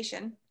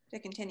expectation to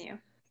continue.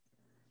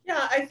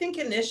 Yeah, I think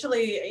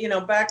initially, you know,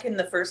 back in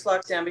the first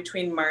lockdown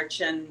between March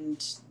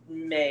and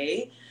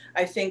May,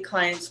 I think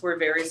clients were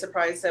very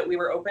surprised that we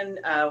were open.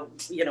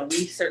 You know,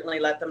 we certainly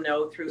let them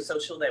know through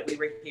social that we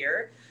were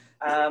here.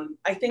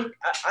 I think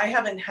I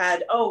haven't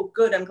had, oh,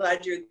 good, I'm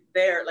glad you're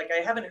there. Like,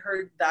 I haven't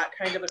heard that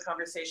kind of a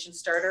conversation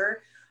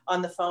starter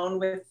on the phone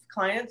with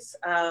clients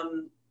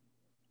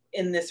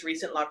in this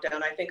recent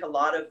lockdown. I think a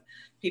lot of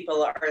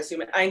people are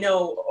assuming, I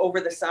know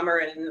over the summer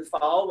and in the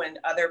fall when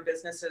other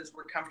businesses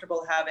were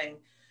comfortable having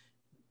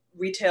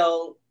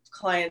retail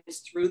clients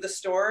through the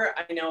store,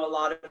 I know a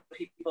lot of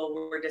people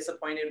were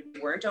disappointed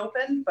we weren't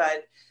open,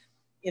 but,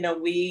 you know,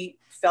 we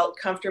felt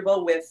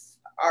comfortable with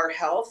our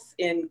health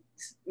in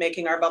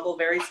making our bubble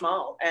very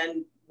small,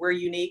 and we're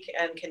unique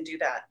and can do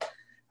that.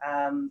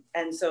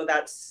 And so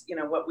that's, you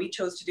know, what we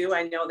chose to do.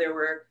 I know there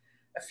were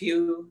a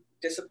few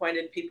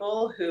disappointed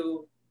people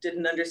who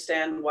didn't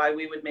understand why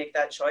we would make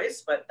that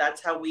choice, but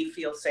that's how we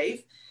feel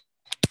safe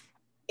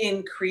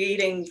in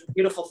creating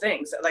beautiful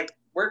things. Like,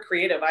 we're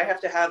creative. I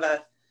have to have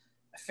a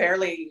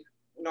fairly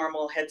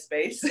normal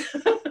headspace.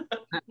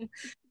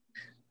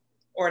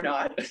 Or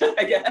not,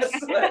 I guess.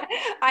 But,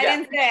 I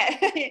didn't say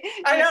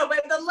it. I know,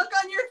 but the look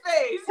on your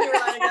face, you're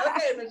like,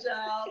 okay,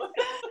 Michelle.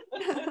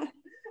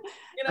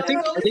 You know,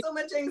 there's only so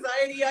much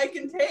anxiety I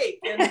can take,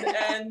 and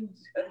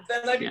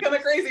then I become a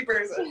crazy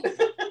person.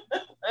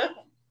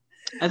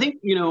 I think,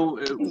 you know,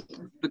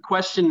 the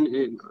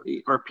question,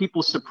 are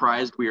people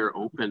surprised we are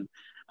open?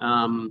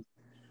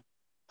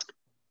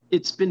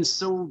 It's been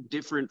so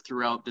different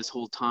throughout this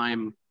whole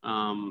time.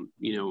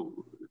 You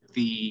know,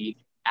 the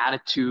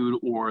attitude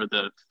or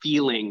the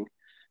feeling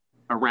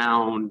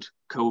around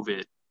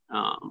COVID,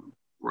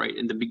 right?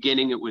 In the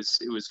beginning, it was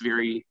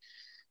very,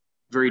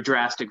 very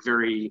drastic,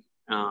 very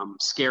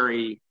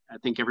scary. I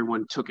think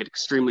everyone took it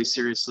extremely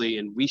seriously,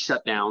 and we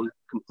shut down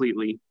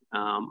completely.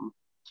 And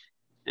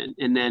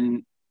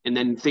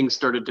then things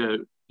started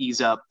to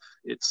ease up.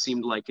 It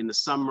seemed like in the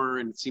summer,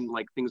 and it seemed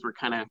like things were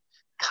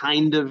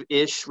kind of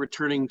ish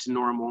returning to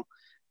normal.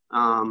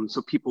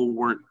 So people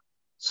weren't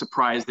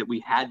surprised that we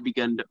had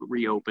begun to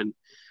reopen.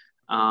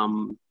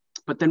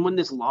 But then when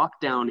this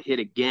lockdown hit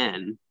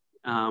again,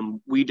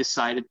 we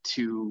decided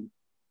to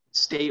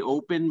stay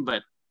open,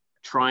 but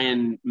try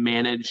and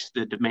manage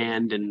the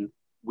demand in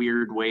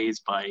weird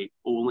ways by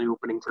only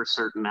opening for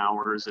certain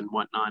hours and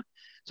whatnot.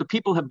 So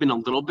people have been a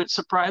little bit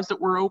surprised that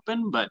we're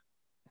open, but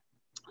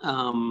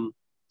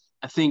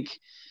I think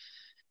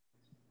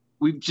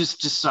we've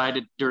just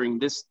decided during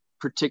this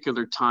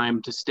particular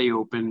time to stay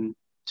open,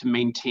 to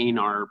maintain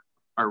our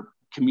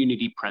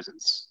community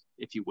presence,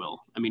 if you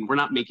will. I mean, we're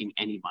not making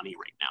any money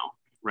right now,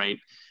 right?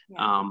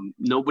 Yeah.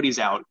 Nobody's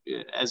out.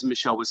 As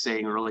Michelle was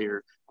saying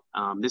earlier,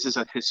 this is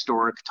a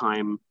historic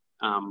time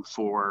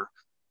for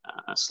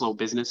slow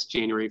business,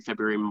 January,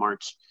 February,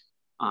 March.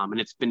 And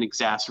it's been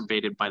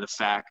exacerbated by the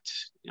fact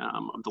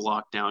of the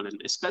lockdown,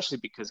 and especially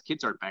because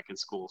kids aren't back in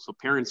school, so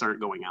parents aren't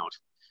going out.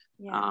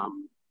 Yeah.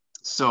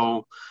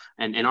 So,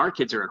 and our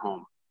kids are at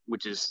home,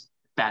 which is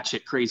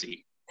batshit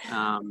crazy.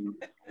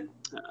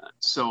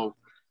 So,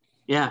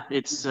 yeah,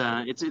 it's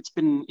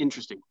been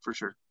interesting for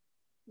sure.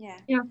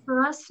 Yeah,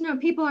 for us, no,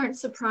 people aren't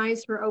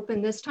surprised we're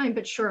open this time,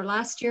 but sure,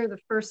 last year, the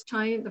first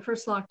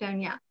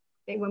lockdown, yeah,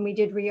 when we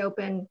did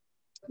reopen,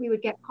 we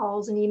would get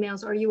calls and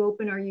emails. Are you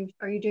open? Are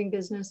you doing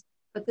business?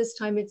 But this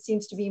time it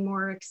seems to be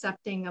more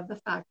accepting of the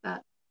fact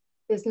that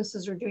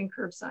businesses are doing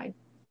curbside.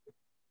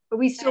 But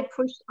we still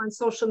push on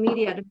social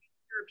media to make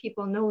sure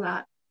people know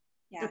that,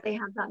 that they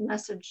have that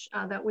message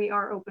that we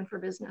are open for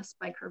business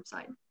by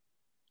curbside.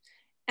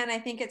 And I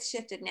think it's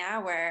shifted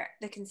now where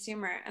the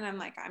consumer, and I'm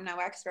no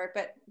expert,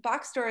 but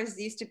box stores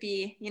used to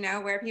be, you know,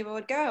 where people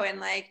would go, and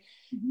like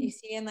you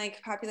see in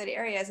like populated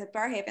areas at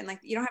Barhaven, like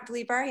you don't have to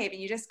leave Barhaven,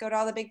 you just go to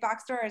all the big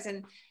box stores,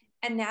 and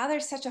now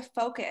there's such a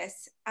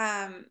focus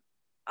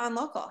on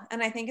local,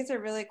 and I think it's a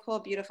really cool,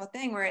 beautiful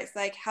thing where it's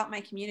like, help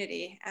my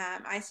community.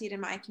 I see it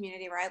in my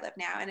community where I live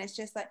now, and it's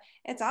just like,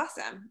 it's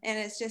awesome, and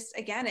it's just,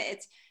 again,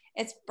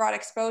 it's brought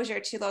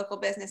exposure to local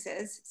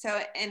businesses. So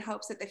in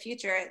hopes that the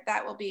future,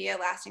 that will be a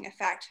lasting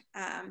effect,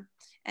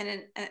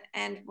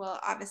 and will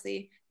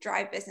obviously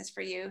drive business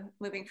for you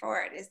moving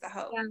forward, is the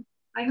hope. Yeah,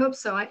 I hope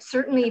so.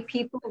 Certainly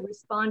people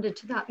responded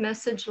to that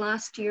message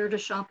last year to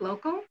shop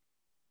local.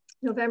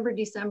 November,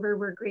 December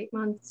were great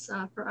months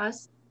for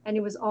us, and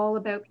it was all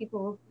about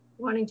people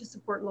wanting to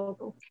support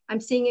local. I'm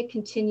seeing it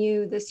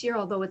continue this year,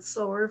 although it's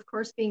slower, of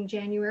course, being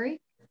January,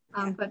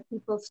 but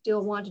people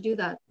still want to do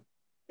that.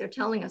 They're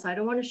telling us, I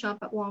don't want to shop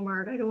at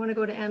Walmart. I don't want to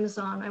go to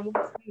Amazon. I want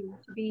you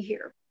to be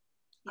here.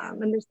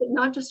 And there's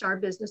not just our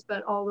business,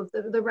 but all of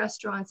the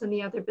restaurants and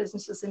the other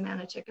businesses in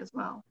Manotick as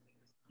well.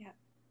 Yeah.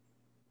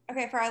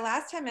 Okay, for our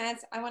last 10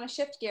 minutes, I want to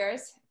shift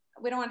gears.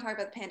 We don't want to talk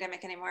about the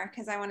pandemic anymore,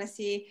 because I want to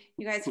see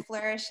you guys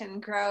flourish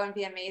and grow and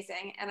be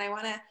amazing. And I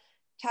want to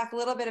talk a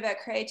little bit about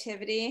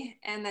creativity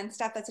and then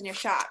stuff that's in your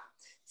shop.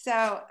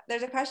 So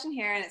there's a question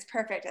here, and it's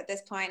perfect at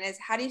this point, is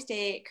how do you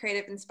stay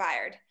creative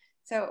inspired?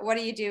 So what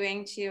are you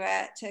doing to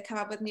come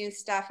up with new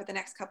stuff for the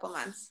next couple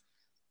months?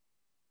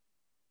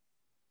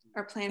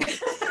 Or plan?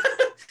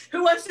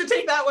 Who wants to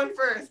take that one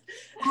first?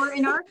 Or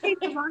in our case,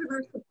 a lot of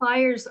our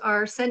suppliers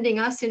are sending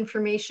us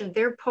information.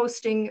 They're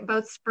posting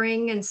about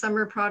spring and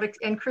summer products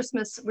and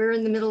Christmas. We're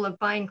in the middle of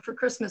buying for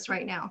Christmas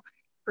right now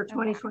for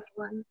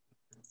 2021.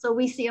 So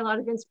we see a lot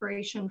of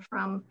inspiration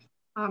from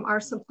our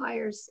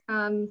suppliers.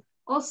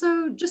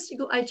 Also,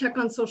 I check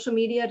on social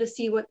media to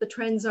see what the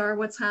trends are,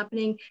 what's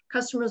happening.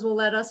 Customers will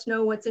let us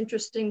know what's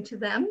interesting to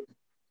them.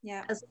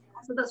 Yeah.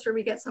 So that's where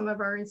we get some of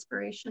our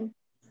inspiration.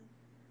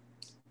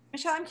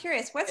 Michelle, I'm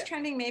curious, what's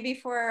trending maybe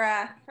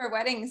for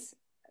weddings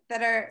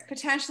that are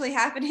potentially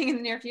happening in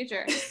the near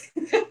future?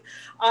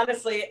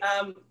 Honestly,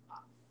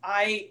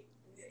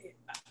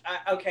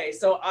 okay,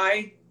 so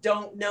I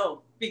don't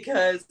know,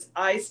 because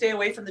I stay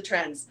away from the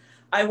trends.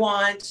 I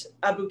want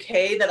a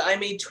bouquet that I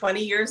made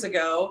 20 years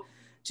ago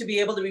to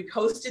be able to be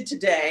posted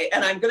today,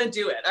 and I'm gonna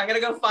do it. I'm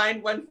gonna go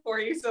find one for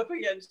you,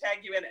 Sophia, and tag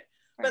you in it.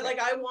 But like,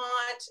 I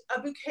want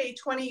a bouquet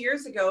 20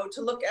 years ago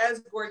to look as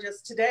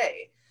gorgeous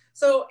today.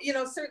 So, you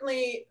know,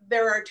 certainly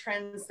there are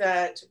trends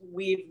that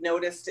we've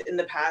noticed in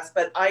the past,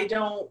 but I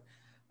don't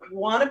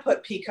want to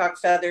put peacock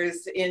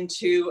feathers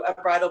into a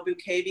bridal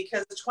bouquet,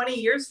 because 20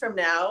 years from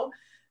now,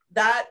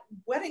 that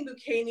wedding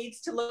bouquet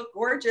needs to look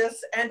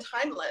gorgeous and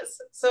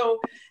timeless. So,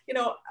 you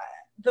know,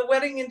 the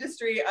wedding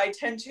industry, I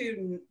tend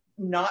to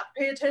not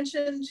pay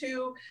attention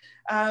to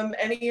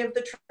any of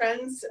the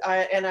trends,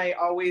 and I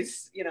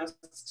always, you know,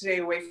 stay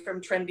away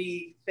from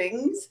trendy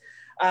things.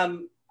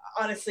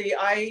 Honestly,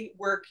 I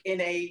work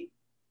in a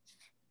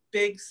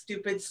big,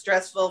 stupid,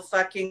 stressful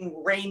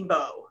fucking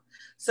rainbow.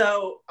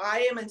 So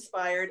I am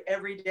inspired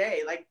every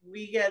day. Like,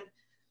 we get,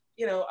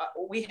 you know,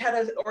 we had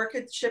an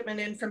orchid shipment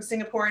in from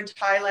Singapore and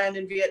Thailand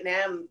and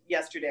Vietnam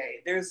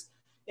yesterday. There's,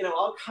 you know,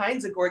 all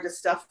kinds of gorgeous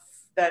stuff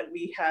that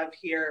we have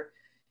here.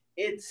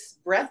 It's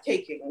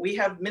breathtaking. We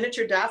have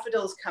miniature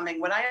daffodils coming.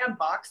 When I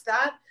unbox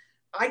that,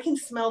 I can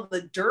smell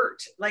the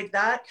dirt. Like,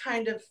 that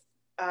kind of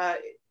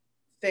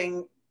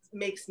thing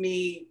makes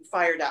me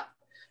fired up,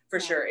 for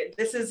sure.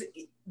 This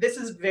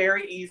is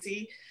very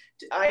easy.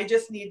 I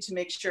just need to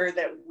make sure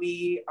that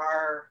we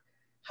are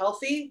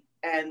healthy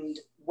and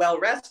well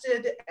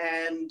rested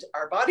and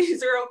our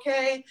bodies are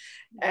okay.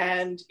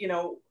 And, you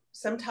know,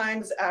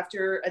 sometimes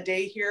after a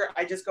day here,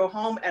 I just go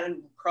home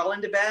and crawl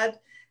into bed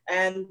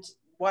and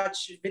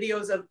watch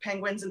videos of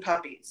penguins and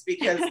puppies,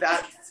 because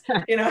that's,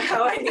 you know,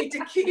 how I need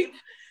to keep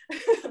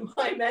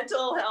my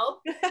mental health.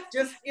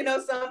 Just, you know,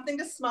 something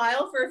to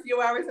smile for a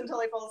few hours until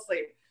I fall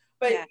asleep.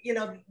 But, you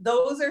know,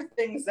 those are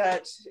things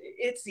that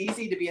it's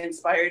easy to be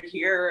inspired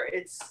here.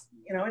 It's,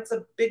 you know, it's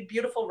a big,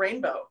 beautiful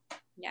rainbow.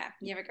 Yeah,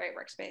 you have a great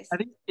workspace. I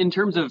think in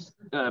terms of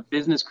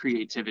business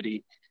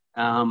creativity,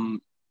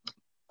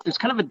 there's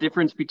kind of a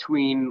difference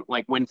between,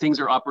 like, when things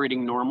are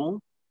operating normally,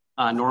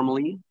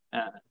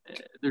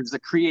 there's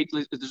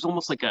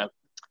almost like a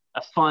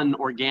fun,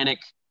 organic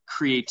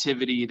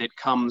creativity that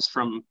comes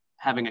from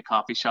having a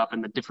coffee shop,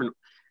 and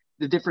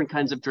the different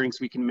kinds of drinks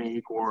we can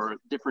make, or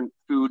different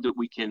food that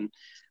we can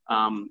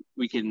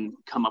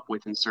come up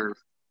with and serve.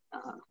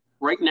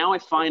 Right now, I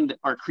find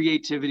our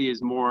creativity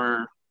is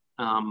more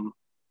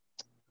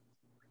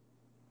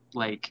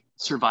like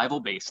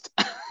survival based,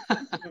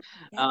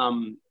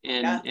 and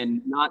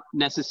not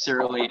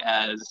necessarily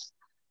as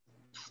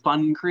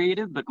fun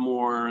creative, but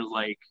more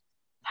like,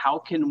 how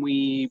can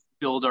we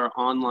build our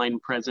online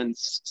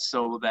presence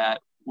so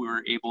that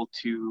we're able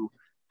to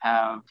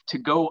have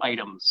to-go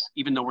items,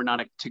 even though we're not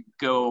a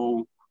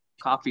to-go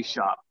coffee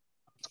shop.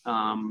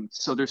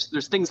 So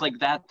there's things like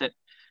that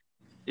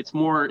it's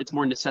more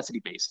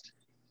necessity based.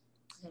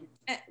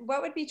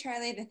 What would be,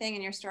 Charlie, the thing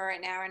in your store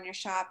right now, or in your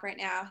shop right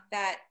now,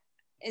 that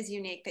is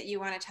unique that you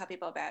want to tell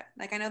people about?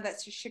 Like, I know that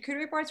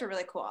charcuterie boards are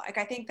really cool. Like,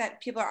 I think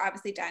that people are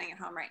obviously dining at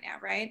home right now,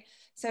 right?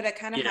 So to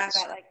kind of have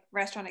that, like,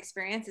 restaurant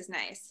experience is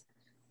nice.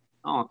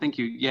 Oh, thank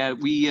you. Yeah,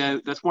 we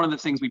that's one of the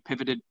things we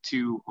pivoted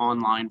to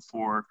online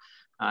for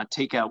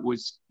takeout,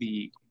 was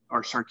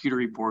our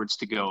charcuterie boards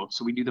to go.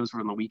 So we do those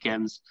on the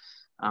weekends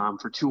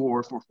for 2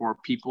 or for 4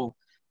 people.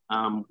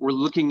 We're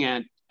looking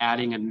at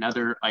adding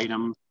another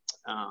item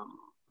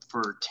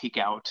for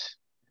takeout,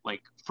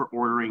 like for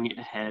ordering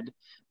ahead,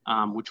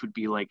 which would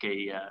be like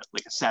a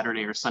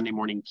Saturday or Sunday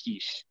morning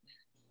quiche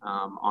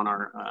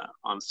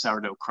on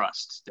sourdough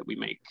crust that we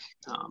make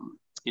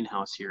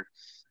in-house here.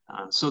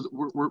 So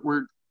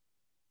we're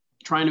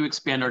trying to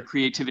expand our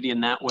creativity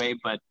in that way,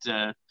 but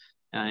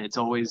it's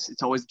always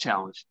a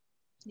challenge.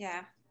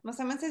 Yeah. Well,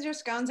 someone says your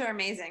scones are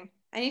amazing.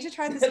 I need to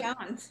try the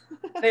scones.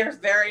 They're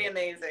very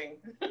amazing.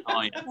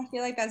 Oh, yeah. I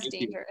feel like that's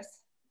dangerous.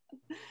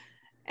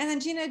 And then,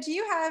 Gina, do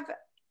you have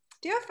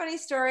a funny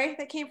story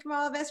that came from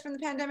all of this, from the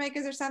pandemic?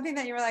 Is there something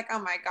that you were like, oh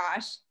my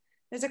gosh?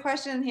 There's a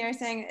question here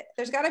saying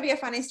there's got to be a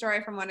funny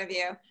story from one of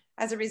you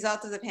as a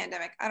result of the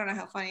pandemic. I don't know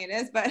how funny it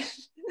is, but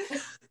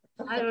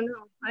I don't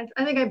know.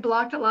 I think I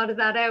blocked a lot of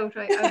that out.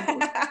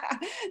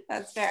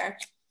 That's fair.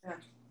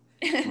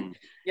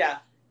 Yeah.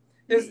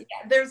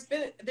 There's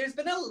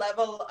been a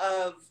level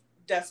of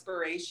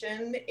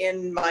desperation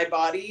in my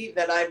body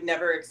that I've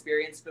never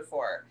experienced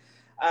before.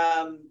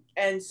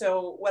 And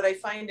so what I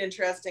find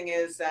interesting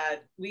is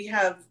that we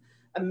have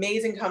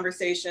amazing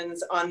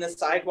conversations on the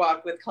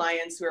sidewalk with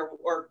clients who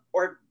are,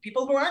 or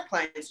people who aren't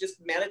clients,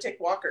 just Manotick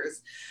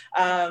walkers,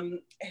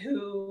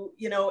 who,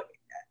 you know,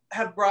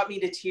 have brought me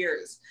to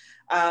tears.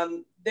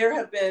 There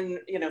have been,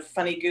 you know,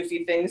 funny,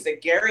 goofy things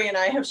that Gary and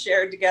I have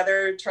shared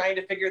together trying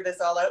to figure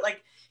this all out.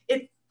 Like,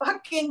 it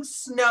fucking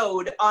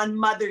snowed on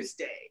Mother's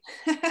Day.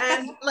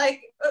 And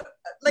like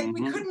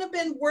we couldn't have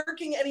been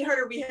working any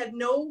harder. We had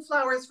no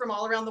flowers from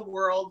all around the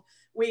world.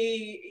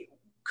 We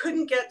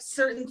couldn't get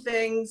certain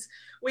things.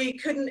 We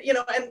couldn't, you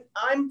know, and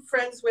I'm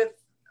friends with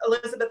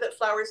Elizabeth at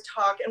Flowers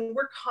Talk, and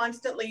we're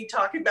constantly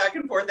talking back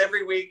and forth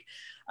every week.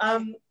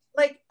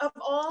 Like, of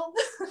all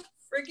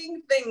freaking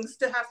things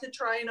to have to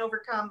try and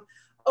overcome,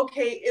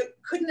 okay, it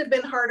couldn't have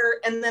been harder,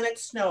 and then it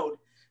snowed.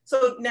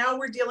 So now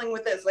we're dealing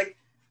with this. Like,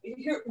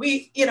 here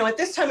we, you know, at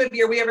this time of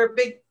year, we have a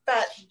big,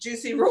 fat,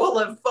 juicy roll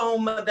of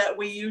foam that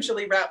we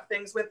usually wrap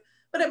things with.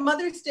 But at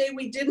Mother's Day,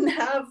 we didn't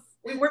have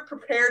we weren't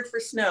prepared for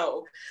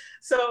snow.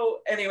 So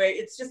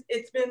anyway,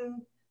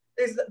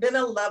 there's been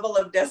a level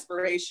of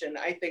desperation,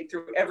 I think,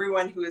 through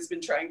everyone who has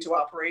been trying to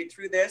operate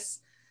through this.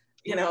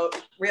 You know,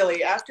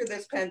 really, after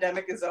this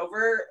pandemic is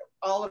over,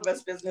 all of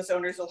us business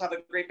owners will have a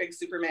great big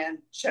Superman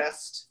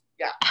chest.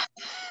 Yeah.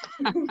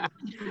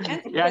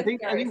 Yeah, I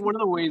think one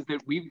of the ways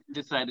that we've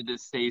decided to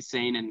stay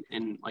sane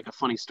and like a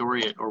funny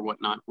story or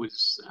whatnot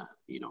was,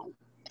 you know,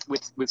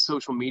 with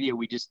social media,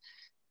 we just,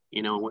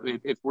 you know,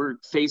 if we're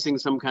facing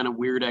some kind of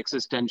weird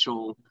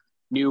existential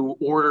new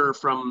order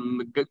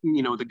from,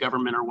 you know, the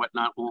government or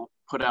whatnot, we'll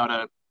put out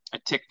a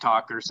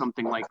TikTok or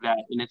something like that.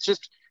 And it's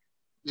just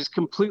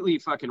completely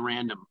fucking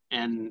random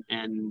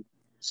and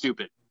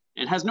stupid.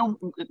 It has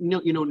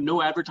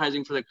no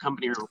advertising for the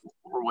company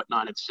or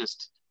whatnot. It's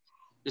just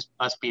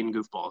us being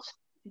goofballs.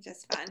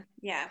 Just fun.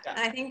 Yeah. And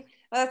I think,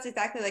 well, that's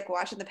exactly like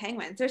watching the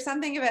Penguins. There's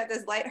something about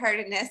this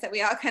lightheartedness that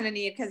we all kind of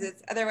need because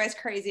it's otherwise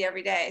crazy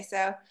every day.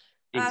 So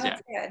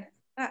that's good.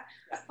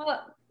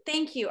 Well,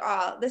 thank you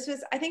all.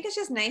 I think it's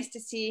just nice to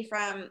see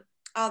from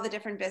all the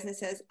different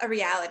businesses a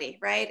reality,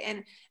 right?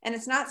 And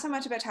it's not so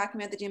much about talking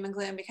about the doom and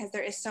gloom because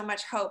there is so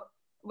much hope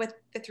with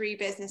the three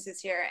businesses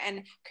here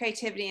and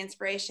creativity,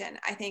 inspiration.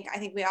 I think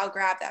we all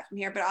grab that from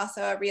here, but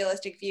also a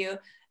realistic view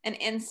and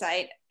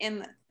insight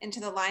into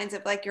the lines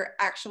of like your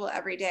actual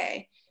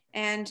everyday.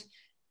 And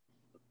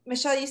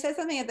Michelle, you said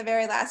something at the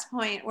very last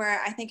point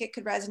where I think it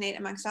could resonate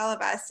amongst all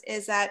of us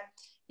is that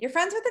you're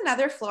friends with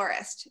another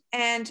florist.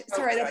 And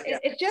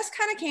it just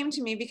kind of came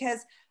to me because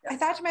I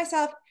thought to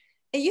myself,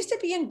 it used to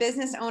be in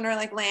business owner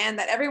like land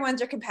that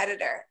everyone's your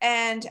competitor.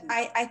 And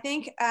I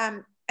think,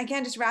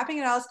 again, just wrapping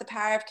it all to the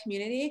power of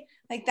community,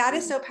 like that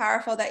is so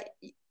powerful that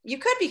you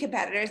could be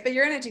competitors, but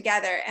you're in it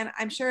together. And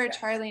I'm sure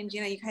Charlie and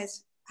Gina, you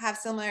guys have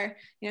similar,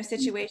 you know,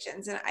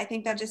 situations. And I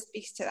think that just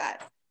speaks to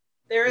that.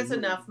 There is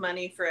enough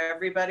money for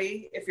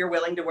everybody if you're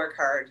willing to work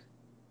hard.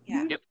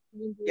 Yeah. Yep.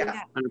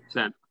 Yeah.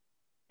 100%.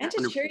 And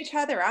to cheer each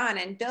other on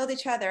and build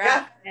each other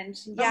up. And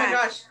oh my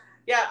gosh.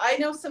 Yeah, I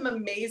know some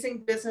amazing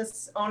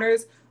business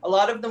owners, a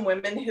lot of them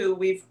women who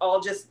we've all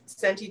just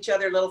sent each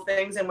other little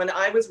things. And when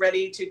I was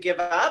ready to give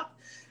up,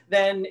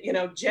 then, you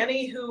know,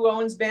 Jenny, who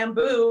owns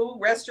Bamboo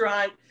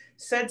Restaurant,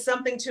 said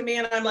something to me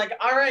and I'm like,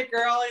 all right,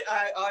 girl,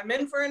 I'm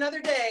in for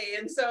another day.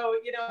 And so,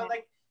 you know,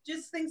 like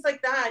just things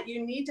like that.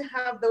 You need to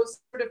have those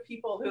sort of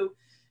people who,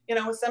 you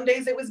know, some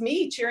days it was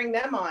me cheering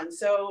them on.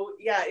 So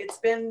yeah, it's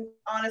been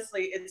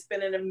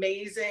an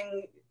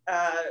amazing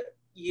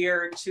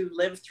year to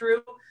live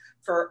through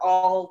for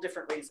all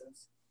different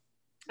reasons.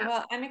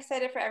 Well, I'm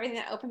excited for everything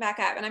that opened back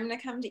up, and I'm going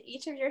to come to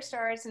each of your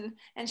stores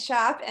and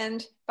shop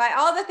and buy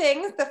all the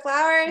things, the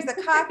flowers,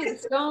 the coffee, the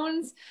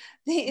scones,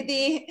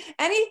 the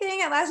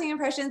anything at Lasting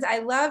Impressions. I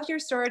love your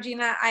store,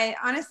 Gina.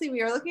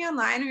 We were looking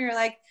online and we were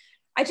like,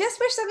 I just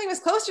wish something was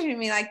closer to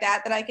me like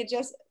that I could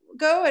just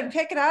go and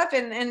pick it up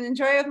and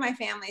enjoy it with my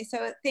family.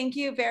 So thank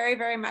you very,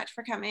 very much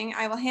for coming.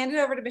 I will hand it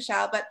over to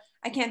Michelle, but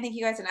I can't thank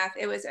you guys enough.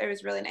 It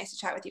was really nice to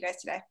chat with you guys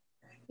today.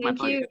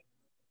 Thank you.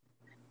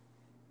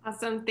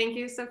 Awesome. Thank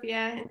you, Sophia.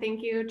 And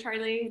thank you,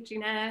 Charlie,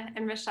 Gina,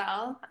 and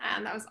Michelle.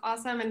 That was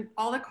awesome. And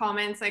all the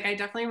comments, like I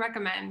definitely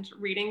recommend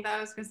reading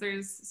those because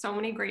there's so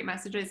many great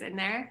messages in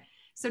there.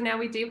 So now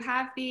we do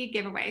have the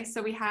giveaway. So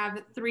we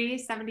have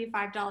 3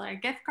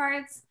 $75 gift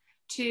cards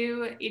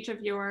to each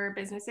of your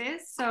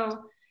businesses.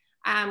 So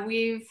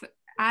we've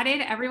added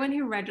everyone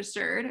who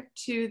registered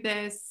to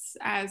this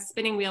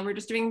spinning wheel. We're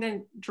just doing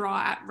the draw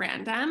at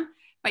random.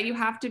 But you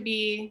have to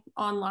be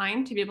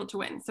online to be able to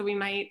win. So we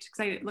might,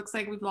 because it looks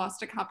like we've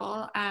lost a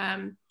couple.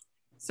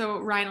 So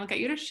Ryan, I'll get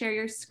you to share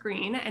your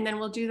screen and then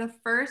we'll do the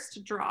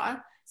first draw.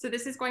 So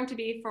this is going to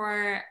be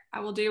for,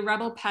 we'll do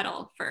Rebel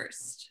Petal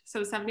first.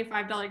 So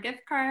 $75 gift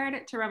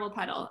card to Rebel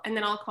Petal, and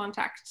then I'll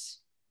contact.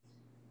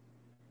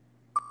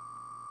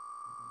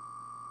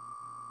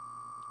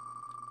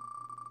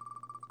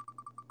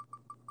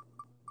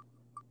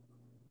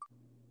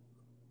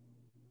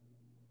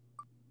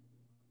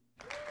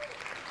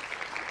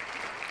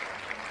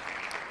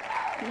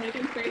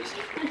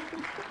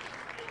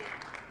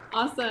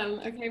 Awesome.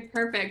 Okay,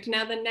 perfect.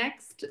 Now the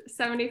next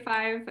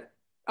 75.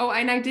 Oh,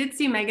 and I did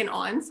see Megan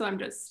on, so I'm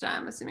just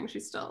assuming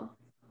she's still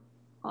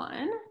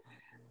on.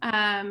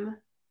 I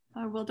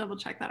will double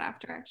check that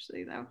after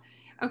actually though.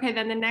 Okay,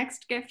 then the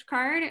next gift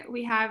card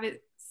we have is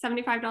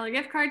 $75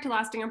 gift card to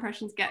Lasting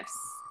Impressions Gifts.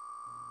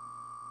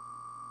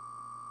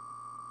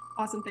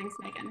 Awesome, thanks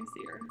Megan. I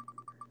see you're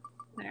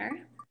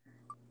there.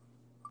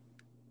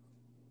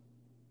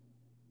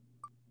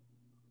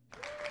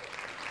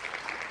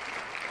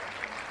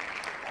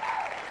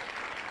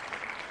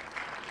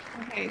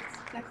 Okay,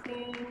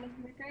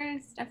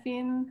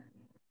 Stephine.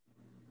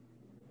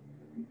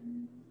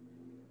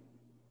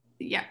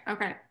 Yeah,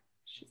 okay.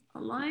 She's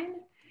online.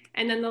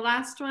 And then the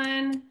last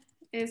one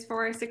is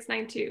for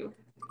 692.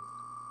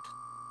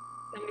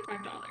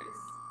 $75.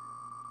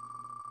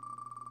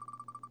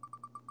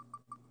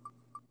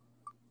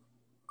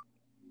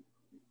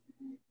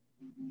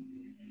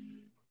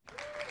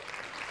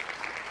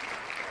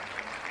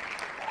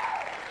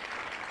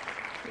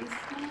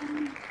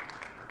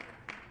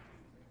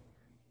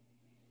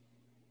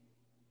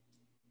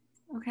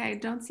 Okay, I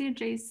don't see a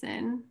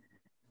Jason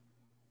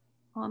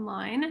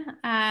online.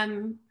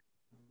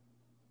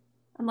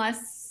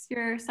 Unless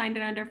you're signed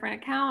in on a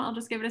different account, I'll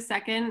just give it a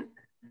second.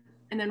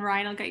 And then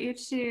Ryan, I'll get you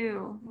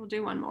to, we'll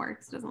do one more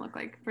because it doesn't look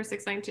like for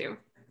 692.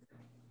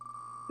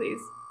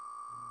 Please.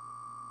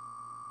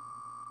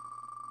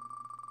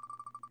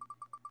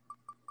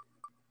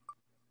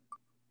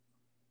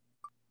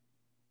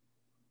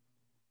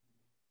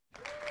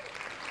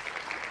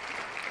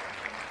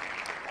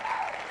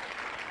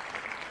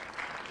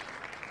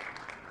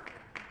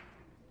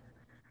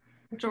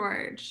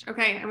 George.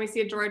 Okay, and we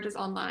see George is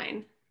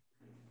online.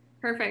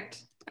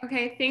 Perfect.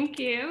 Okay, thank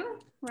you,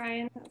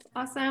 Ryan. That's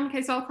awesome.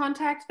 Okay, so I'll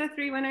contact the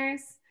 3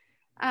 winners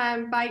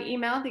by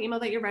email, the email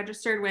that you're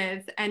registered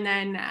with, and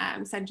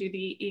then send you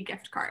the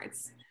e-gift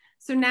cards.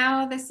 So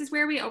now this is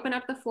where we open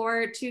up the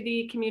floor to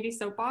the community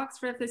soapbox.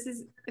 For if this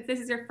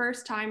is your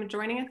first time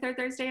joining a Third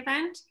Thursday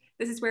event,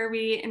 this is where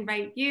we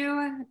invite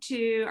you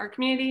to our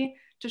community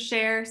to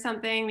share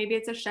something. Maybe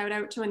it's a shout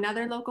out to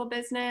another local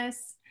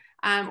business,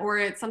 or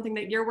it's something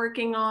that you're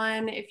working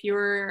on. If you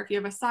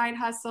have a side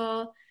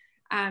hustle,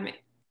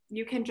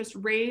 you can just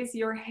raise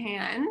your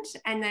hand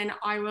and then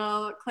I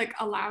will click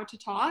allow to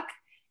talk,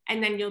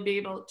 and then you'll be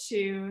able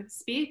to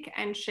speak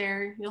and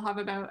share. You'll have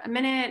about a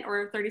minute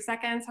or 30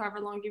 seconds,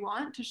 however long you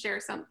want, to share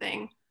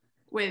something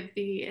with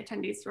the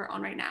attendees who are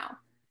on right now.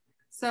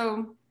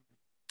 So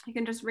you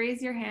can just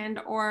raise your hand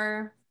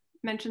or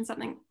mention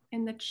something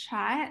in the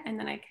chat and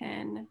then I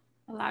can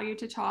allow you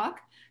to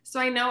talk. So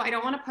I know I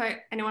don't want to put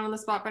anyone on the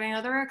spot, but I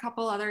know there are a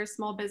couple other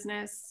small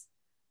business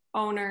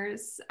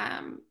owners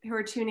who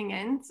are tuning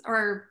in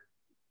or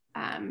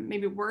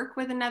maybe work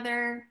with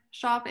another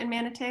shop in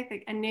Manotick.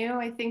 Like Anu,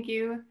 I think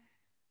you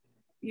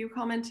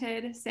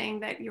commented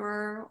saying that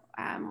you're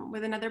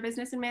with another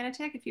business in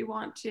Manotick. If you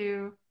want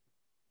to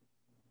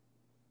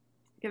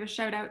give a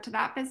shout out to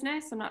that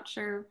business, I'm not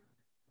sure.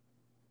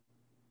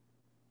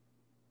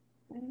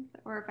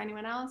 Or if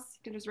anyone else, you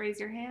can just raise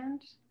your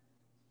hand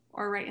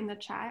or write in the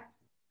chat.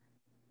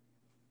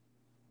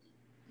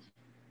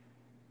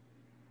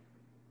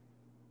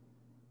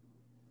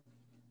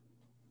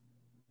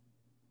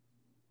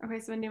 Okay,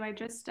 so Anu, I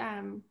just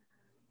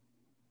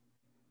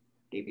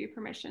gave you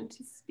permission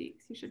to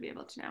speak, so you should be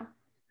able to now.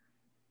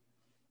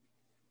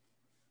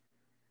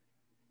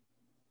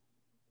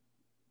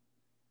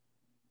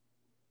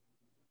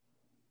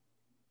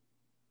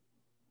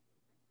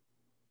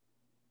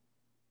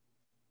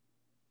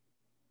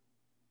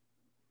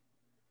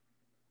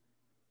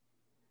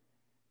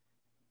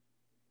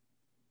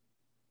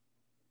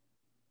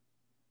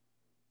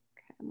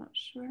 Okay, I'm not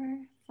sure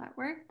if that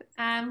worked.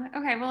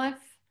 Okay, well, if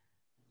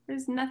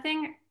there's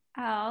nothing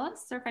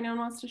else, or if anyone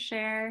wants to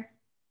share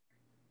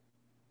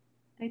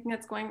anything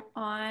that's going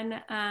on,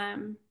 I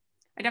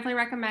definitely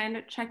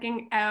recommend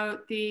checking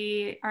out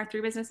our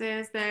 3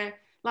 businesses, the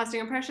Lasting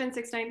Impression,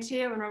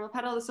 692, and Rebel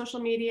Petal, the social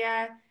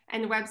media,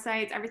 and the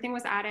websites. Everything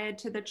was added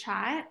to the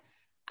chat.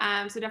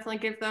 So definitely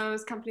give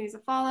those companies a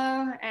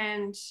follow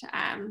and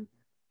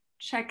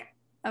check.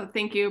 Oh,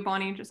 thank you.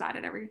 Bonnie just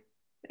added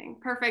everything.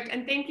 Perfect.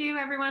 And thank you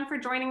everyone for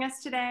joining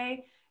us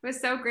today. It was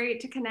so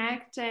great to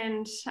connect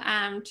and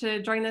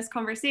to join this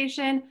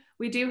conversation.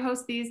 We do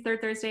host these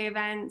Third Thursday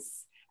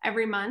events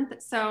every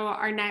month. So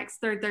our next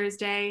Third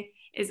Thursday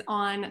is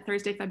on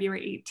Thursday,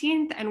 February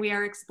 18th, and we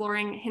are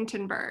exploring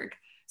Hintonburg.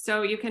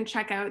 So you can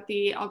check out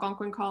the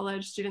Algonquin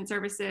College Student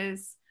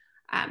Services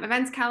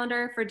events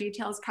calendar for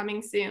details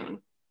coming soon.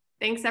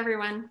 Thanks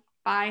everyone.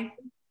 Bye.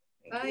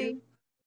 Bye.